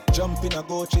Suave. Jump in a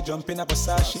Gucci, jump in a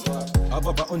Versace. Have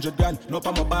over 100 grand, no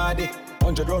pa my body.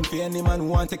 100 round for any man who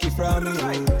want take it from me.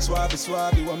 Suave,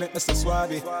 what make me so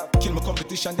suave? Kill my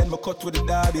competition, then my cut with the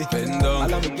derby.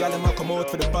 All of me gal, I come out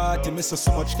for the party. Miss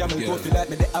so much camel go feel like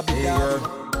me the Abu Dhabi.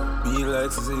 Be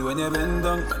like to see when you bend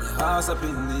down, when your house up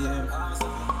in the air.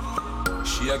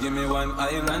 She a give me one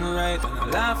island ride, and I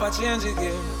laugh at change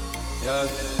again. Yeah,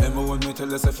 remember when me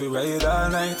tell us if we ride all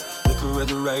night, you could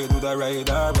ready ride with a ride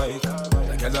or bike.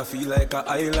 Like I feel like a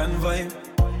island vibe.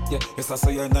 Yeah, yes I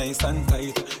say you're nice and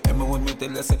tight. Remember when me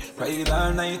tell us ride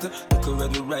all night, you could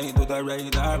ready ride with a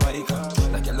ride or bike.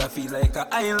 Like I feel like a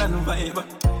island vibe.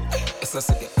 Yes I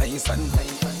say you're nice and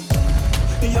tight.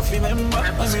 You remember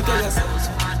when me tell us,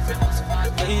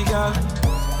 hey girl,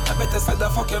 I better say the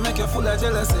fuck you make you full of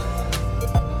jealousy.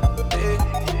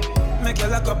 Make you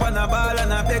lock up on a ball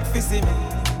and a beg for see me.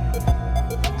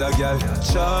 That girl got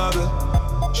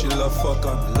trouble. She love fuck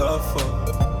and love fuck.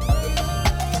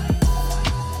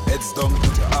 Heads down,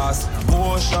 put your ass in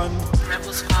motion.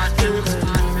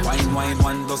 Wine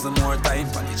one dozen more time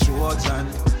for the Trojan.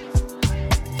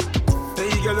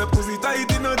 Hey girl, your pussy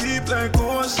tight in a deep like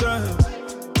ocean.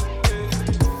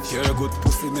 Your good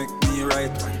pussy make me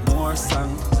write one more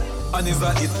song. And is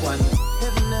a hit one.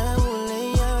 Every night we'll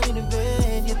lay out in the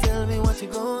bed. You tell me what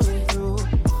you're going through.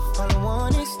 All I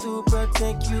want is to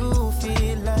protect you.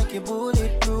 Feel like you're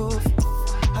bulletproof.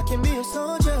 I can be a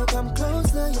soldier, come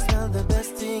closer. You smell the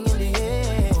best thing in the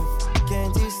air.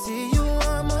 Can't you see you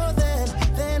are more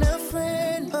than a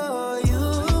friend? Oh, you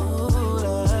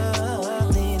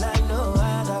love me like no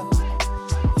other.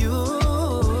 You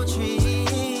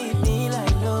treat me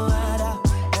like no other.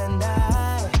 And I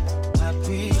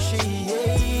appreciate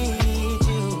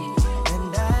you.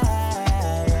 And I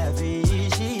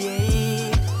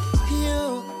appreciate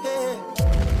you. Yeah.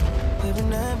 Every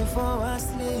night before I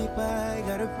sleep, I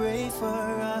gotta pray for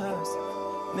us.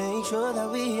 Make sure that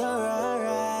we are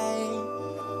alright.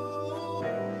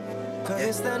 Cause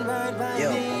you stand right by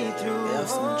me through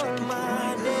all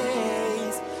my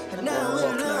days. And I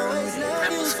will always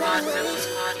love you always.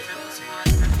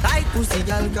 Tight pussy,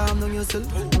 girl, calm down yourself.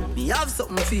 Me have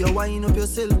something for you, wind up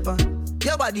yourself.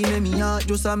 Your body make me heart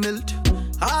just a melt.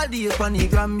 All the up on the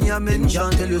gram, me a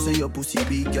mention. Tell you say your pussy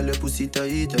big, girl, your pussy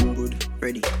tight and good.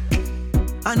 Ready?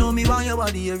 I know me want your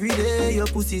body every day. Your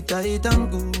pussy tight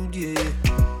and good, yeah.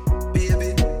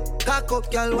 Baby, cock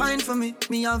up, girl, wine for me.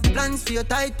 Me have plans for your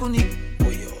tight pony.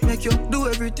 Make you do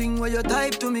everything where you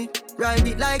type to me. Ride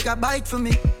it like a bike for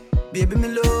me. Baby, me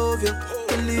love you,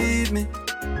 believe me.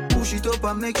 Push it up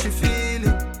and make she feel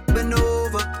it. Bend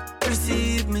over,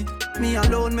 receive me. Me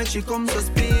alone make she come so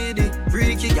speedy.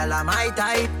 Freaky, girl, I'm my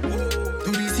type.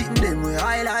 Do the sitting them way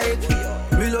I like.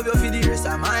 Me love you for the rest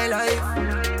of my life.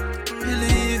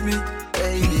 Believe me,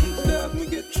 baby. Dog, me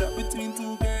get trapped between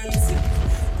two girls.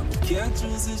 And I can't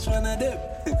choose which one of them.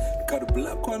 Cause the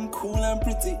black one cool and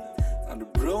pretty. And the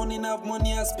brown in have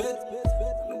money I spent.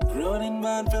 And the brown in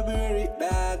born February,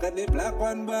 dog. And the black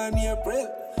one born April.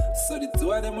 So the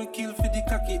two of them will kill for the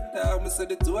cocky, dog. Me say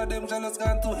the two of them jealous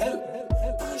gone to hell.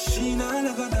 And she not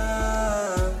let go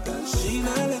down. And she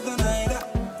not let go neither.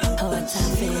 Oh, what's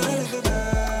that feeling?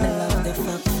 The love, the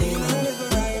fuck feeling.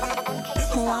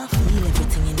 I want to feel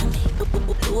everything in me.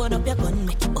 Load up your gun,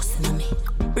 make it bust in me.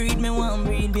 Breed me one,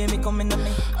 breed, baby, come in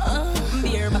me.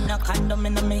 Beer, but no condom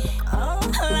in me.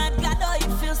 Lord God, oh,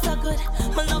 you feel so good.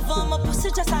 My love on my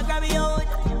pussy, just I grab it out.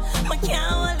 I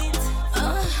can't hold it.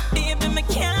 Baby, I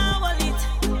can't hold it.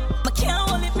 I can't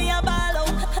hold it, me a ball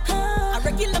out. I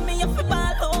regular me up a ball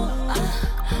out.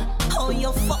 Oh,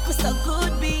 you fuck me so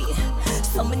good, B.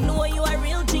 So me know you a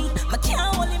real G. I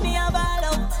can't hold it, me a ball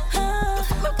out.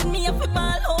 Fuck me up a ball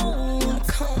out.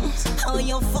 Oh,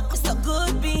 you fuck me so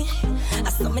good, B. I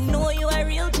saw me know you a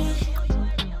real G.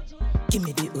 Give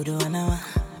me the Udo and a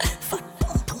fat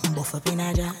pump buff up in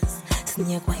a jazz.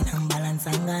 Snake wine and balance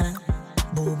and gana.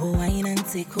 Bobo wine and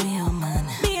take with your man.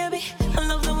 Baby, I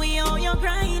love the way you no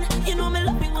grind. You know me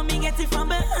love it when me get it from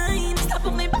behind. Stop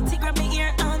on me body, grab me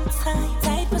ear on tight.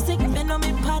 Tight pussy gripping on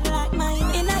me pad like mine.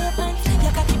 In your pants,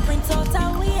 you got the print out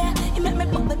of wear. You make me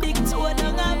put the big toe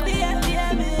down on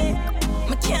baby.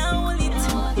 Me can't hold it,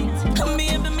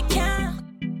 baby, me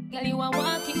can't. Girl, you a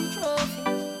walking trophy.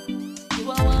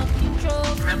 You a walking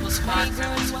trophy. My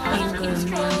girl, you a walking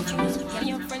trophy. Girl,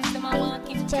 your friends them a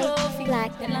walking trophy.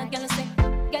 Then I girl say,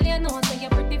 girl, you know say you're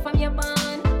pretty from your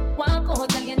band. Walk out,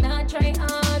 girl, you not try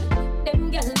hard. Them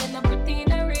girl, they not pretty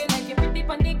in a real life. You're pretty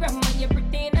on the gram and you're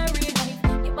pretty in a real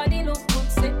life. Your body look good,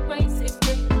 set right, set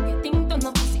straight. Your thing done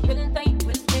up, pussy well tight,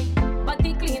 well straight.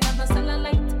 Body clean as a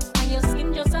cellulite, and your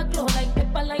skin just a glow like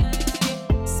pepper light.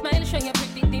 Smile, show your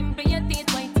pretty dimple, your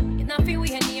teeth white. You not feel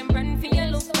weird, name brand for your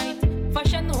look right.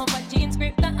 Fashion over jeans,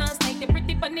 grip the ass like the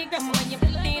pretty on the gram and you're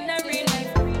pretty in a real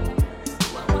life.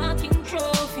 You a walking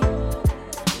trophy.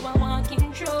 You a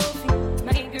walking trophy.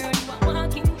 My girl, you a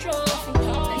walking trophy.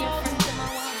 Now your friends them a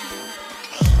walking.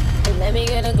 Hey, let me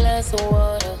get a glass of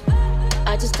water.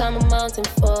 I just climb a mountain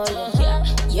for you.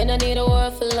 You don't need a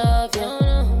word for love,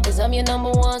 yeah. Cause I'm your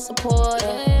number one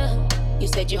supporter. You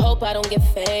said you hope I don't get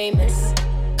famous.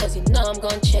 Cause you know I'm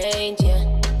gonna change, yeah.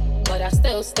 But I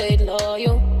still stayed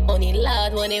loyal. Only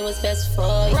lied when it was best for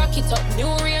you. Rock it up, new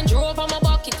Range Rover, I'ma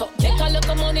back it up. Make a look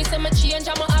of money, say my change,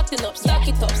 I'ma acting up. Stack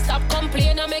it up, stop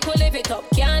complaining, I make we live it up.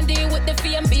 Can't deal with the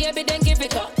fame, baby, then give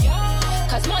it up.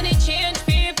 Cause money change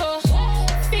people.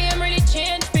 Fame really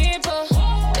change people.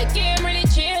 The game really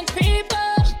change people.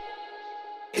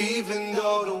 Even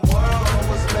though the world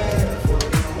was made for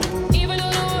you. Even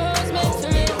though the world's meant for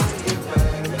me.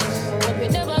 But we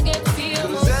never get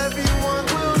famous. Cause everyone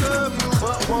will love you,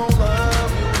 but won't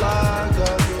love you like I do.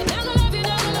 They never love you,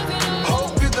 never love you, no.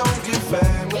 Hope you don't get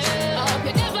famous. Yeah, I hope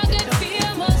you never get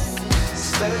famous.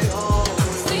 Stay home.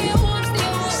 Stay home,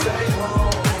 stay home. Stay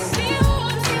home. Stay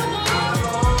home, stay home. I'll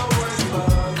always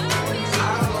love you.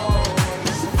 I'll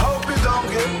always. Hope you don't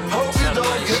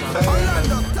get famous.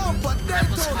 Orlando, Tampa,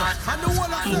 Daytona, and the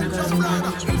whole of Central Florida.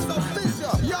 It's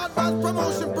official. Yardbirds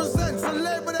Promotion presents a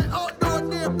Labor Day Outdoor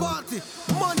Day Party.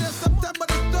 Monday, September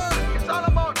the 3rd. It's all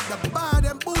about the Bad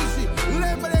and Boujiee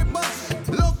Labor Day Bus.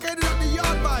 Located at the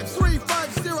Yardbirds,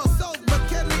 350 South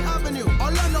McKinley Avenue.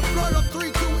 Orlando, Florida,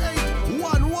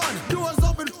 32811. Doors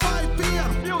open 5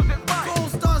 p.m. Music by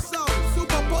Gold Star Sound,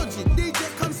 Super Boujiee, DJ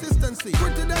Consistency,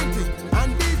 Pretty Dainty,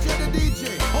 and DJ the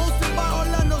DJ. Hosted by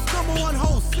Orlando's #1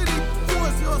 host, City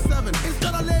 407. It's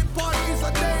not a late party, it's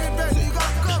a day event. So you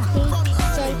gotta come from early.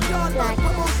 Yardbirds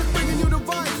Promotion bringing you the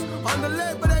vibes on the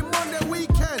Labor Day Monday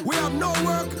weekend. We have no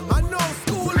work and no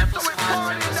school, so we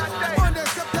party that day. Monday,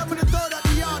 September the 3rd at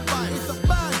the Yardbirds. It's a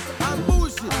Bad and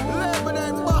Boujiee Labor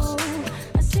Day bus.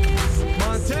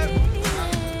 Montep.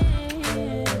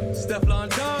 Steph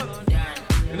London.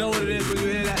 You know what it is when you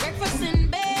hear that? Breakfast in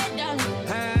bed, darling.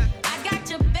 I got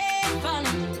your bed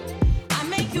falling. I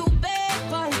make you bed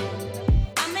falling.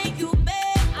 I make you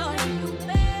bed falling.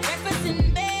 Breakfast in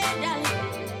bed, darling.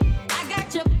 I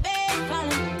got your bed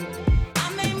falling. I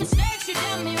made mistakes, you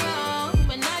done me wrong,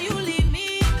 but now you leave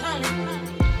me calling.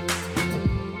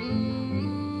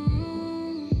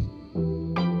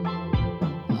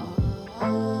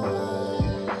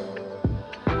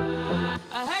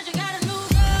 I heard you got a new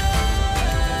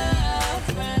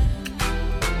girlfriend,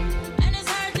 and it's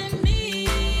hurting me.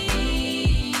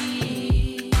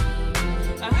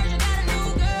 I heard you got a new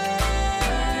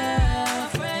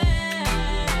girlfriend,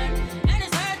 and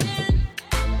it's hurting.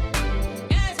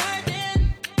 Yeah, it's hurting.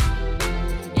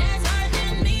 Yeah, it's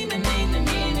hurting me, me.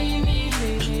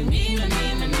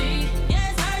 Yeah,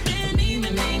 it's hurting me,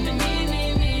 me.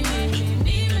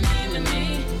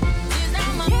 Since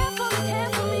I'm a care for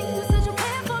me. You said you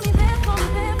care for me, there for me.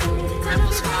 Said you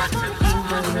be there for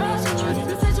me,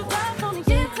 you said you care for me,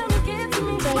 give to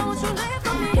me. Won't you live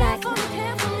for me, care for me,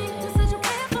 care for me. You said you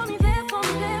care for me, there for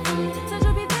me. Said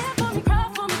you be there for me, cry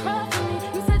for me.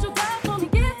 You said you die for me,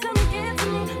 give to me.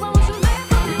 Won't you live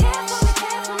for me, care for me,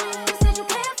 care for me. You said you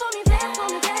care for me, there for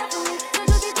me. Said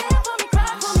you be there for me,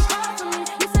 cry for me.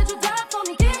 You said you die for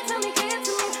me, give to me.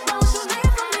 Won't you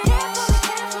live for me, care for me,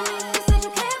 care for me. You said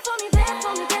you care for me, there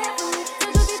for me.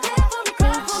 Said you be there for me,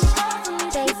 cry for me.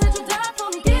 You said you die for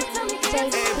me, give to me.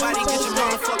 Everybody get your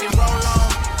motherfucking roll on.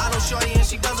 I know shorty and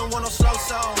she doesn't want no slow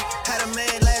song. Had a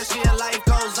man last year, life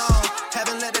goes on.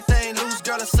 Haven't let the thing loose,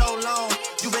 girl, in so long.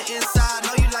 You been inside,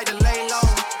 know you like to lay low.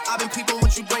 I've been peeping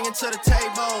what you bringing to the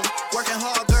table. Working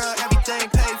hard, girl, everything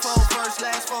paid for. First,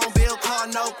 last phone bill, car,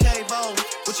 no cable.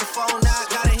 With your phone out,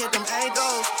 gotta hit them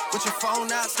angles. With your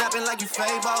phone out, snapping like you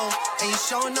Fable. And you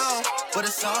showing off, but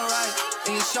it's alright.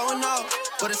 And you showing off,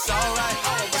 but it's alright.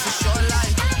 It's a short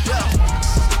life, yeah.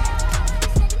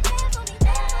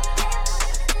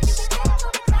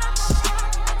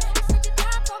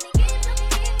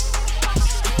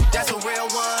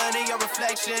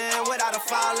 direction, without a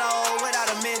follow,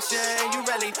 without a mention. You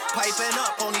really piping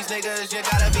up on these niggas. You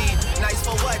gotta be nice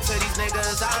for what to these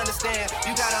niggas? I understand.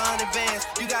 You got 100 bands,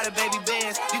 you got a baby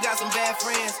bands, you got some bad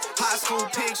friends. High school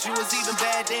pics, you was even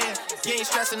bad then. You ain't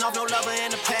stressing off no lover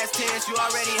in the past tense. You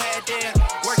already had them.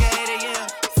 Work at 8 a.m.,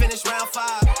 finish round 5.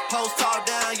 Post talk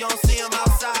down, you don't see them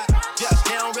outside. Yeah,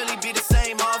 they don't really be the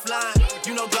same offline.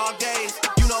 You know dog days,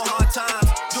 you know hard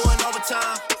times. Doing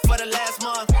overtime for the last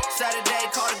month. Saturday,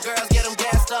 call the girls, get them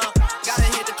gassed up. Gotta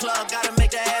hit the club, gotta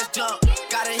make that ass jump.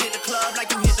 Gotta hit the club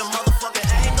like you hit the motherfucking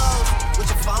angles. With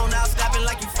your phone out, snapping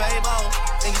like you Fable.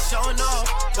 And you showing off,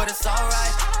 but it's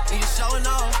alright. And you showing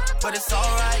off, but it's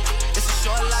alright. It's a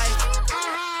short life.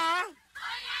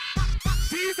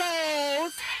 These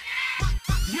hoes,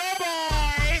 your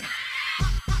boy,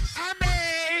 and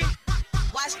me.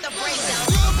 Watch the breakdown.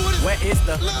 Where is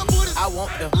the? I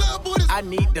want the. I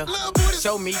need the.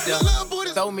 Show me the.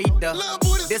 Throw me the.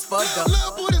 This for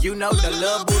the. You know the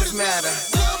love booties matter.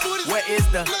 Where is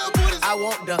the? I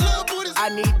want the. I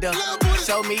need the.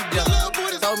 Show me the.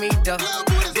 Throw me the.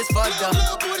 This for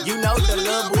the. You know the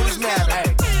love booties matter.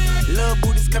 Hey. Love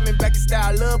booties coming back in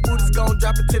style. Love booties gon'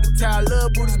 drop it to the towel.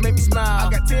 Love booties make me smile.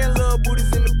 I got 10 love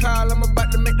booties in the pile. I'm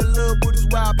about to make the love booties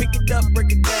wild. Pick it up,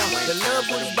 break it down. The love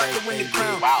booties about to win the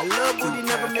crown. The love booty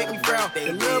never make them frown.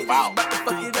 The love booties about to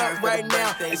fuck it up right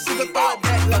now. And she gon' throw it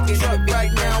back, fuck it up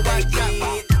right now. Watch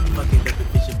out. Fuck it up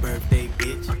if it's your birthday,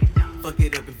 bitch. Fuck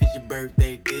it up if it's your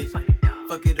birthday, bitch.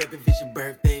 Fuck it up if it's your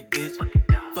birthday, bitch.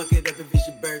 Fuck it up if it's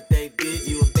your birthday, bitch.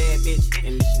 You a bad bitch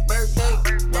and it's your birthday.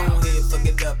 Go ahead, fuck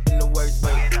it up in the worst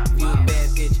way. You a bad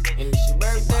bitch and it's your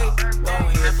birthday. Go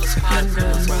ahead, fuck it up in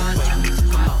the worst way.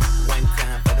 Come on, 1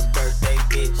 time for the birthday,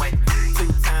 bitch. 2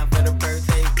 times for the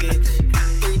birthday, bitch.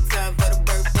 3 times for the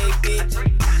birthday, bitch.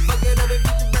 Fuck it up if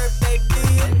it's your birthday,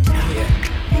 bitch. Yeah,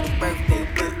 you the birthday,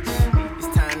 bitch. It's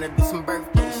time to do some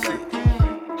birthday shit.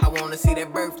 I wanna see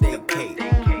that birthday cake.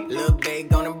 Little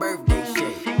bag on the birthday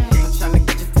shit. I'm tryna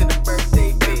get you to the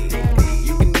birthday bed.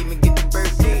 You can even get the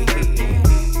birthday head.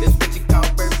 That's what you call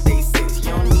birthday sex.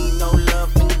 You don't need no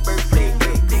love in your birthday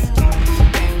cake.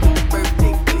 Bang with the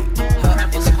birthday cake. Her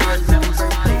and the girls with the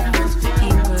birthday cake.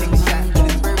 Take a shot for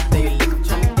this birthday lick. I'm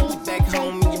tryna get you back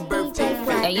home in your birthday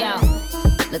cake. Hey yo,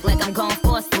 look like I'm going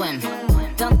for a swim.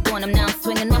 Dunked on him, now I'm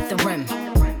swinging off the rim.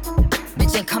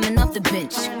 Bitch ain't coming off the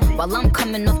bench, while I'm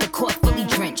coming off the court fully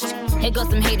drenched. Here goes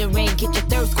some haterade, get your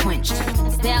thirst quenched.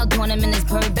 Style doing him in this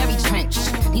Burberry trench.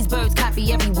 These birds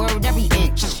copy every word, every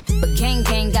inch. But gang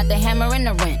gang got the hammer and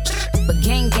the wrench. But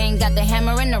gang gang got the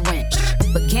hammer and the wrench.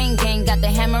 But gang gang got the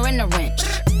hammer and the wrench.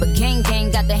 But gang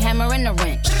gang got the hammer and the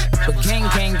wrench. But gang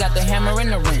gang got the hammer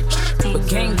and the wrench. But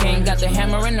gang gang got the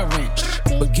hammer and the wrench.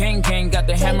 But gang gang got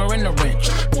the hammer and the wrench.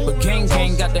 But gang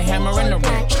gang got the hammer and the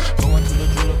wrench. Going to the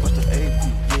jeweler, what's the AP,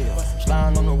 yeah.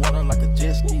 Sliding on the water like a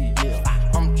jet ski, yeah.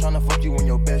 I'm tryna fuck you and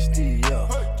your bestie, yeah.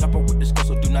 Chopper with the skull,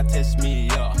 so do not test me,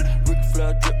 yeah. Ric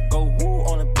Flair drip, go woo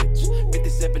on a bitch.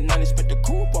 5790, spent the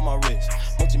coupe on my wrist.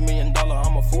 Multi-million dollar,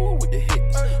 I'm a fool with the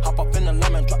hits. Hop up in the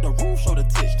lemon, drop the roof, show the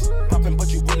tits. Poppin', but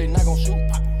you really not gon' shoot.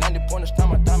 90 pointers, now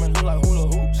my diamond look like hula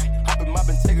hoops. Hoppin',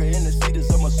 moppin', take her in the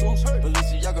seats of my suits.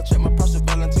 Balenciaga, check my Prada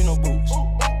Valentino boots.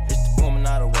 It's the woman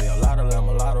out of way, a lot of them,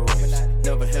 a lot of race.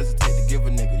 Never hesitate to give a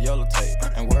nigga yellow tape.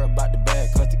 Ain't worry about the bag,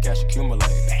 cause the cash accumulate.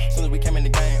 Soon as we came in the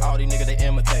game, all these niggas they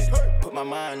imitated. Put my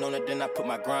mind on it, then I put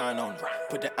my grind on it.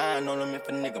 Put the iron on them if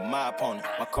a nigga my opponent.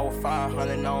 My code 500,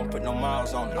 I don't put no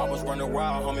miles on it. I was running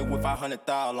wild, homie, with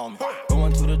 500,000 on me.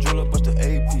 Going to the jeweler, bust the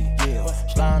AP, yeah.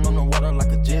 Sliding on the water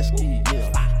like a jet ski,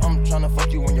 yeah. I'm tryna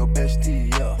fuck you and your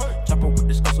bestie, yeah. Chopper with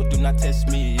the skull, so do not test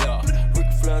me, yeah. Ric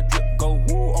Flair drip, go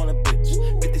woo on a bitch.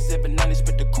 5790,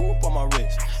 spent the coupe on my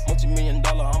wrist. Multi-million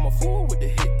dollar, I'm a fool with the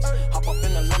hits. Hop up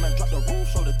in the lemon, drop the roof,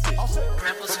 show the tits.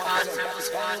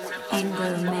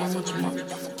 Anger management.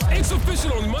 It's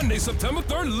official on Monday, September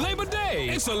 3rd, Labor Day.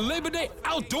 It's a Labor Day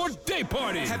outdoor day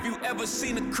party. Have you ever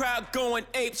seen a crowd going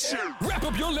ape shit? Wrap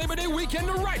up your Labor Day weekend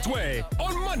the right way.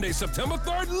 On Monday, September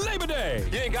 3rd, Labor Day.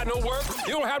 You ain't got no work,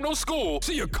 you don't have no school,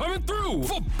 so you're coming through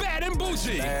for Bad and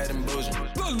Boujiee. Bad and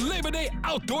Boujiee. The Labor Day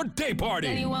outdoor day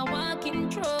party.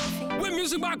 With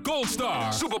music by Gold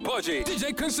Star, Super Pudgy,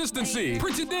 DJ Consistency,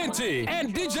 Pretty Dante,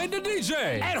 and DJ the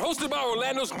DJ. And hosted by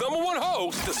Orlando's #1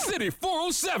 host, the City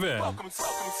 407.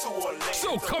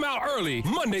 So come out early,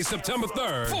 Monday, September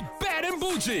 3rd, for Bad and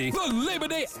Boujiee, the Labor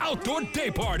Day outdoor day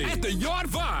party at the Yard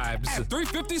Vybz at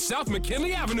 350 South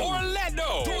McKinley Avenue,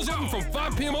 Orlando. Doors open from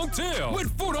 5 p.m. until,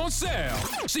 with food on sale.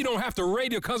 So you don't have to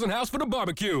raid your cousin's house for the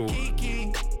barbecue.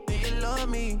 Kiki, do you love for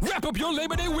me. Wrap up your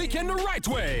Labor Day weekend the right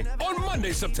way. On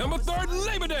Monday, September 3rd,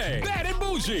 Labor Day. Bad and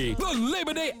Boujiee, the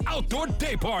Labor Day Outdoor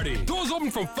Day Party. Doors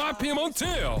open from 5 p.m.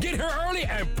 until. Get here early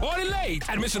and party late.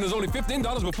 Admission is only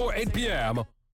 $15 before 8 p.m.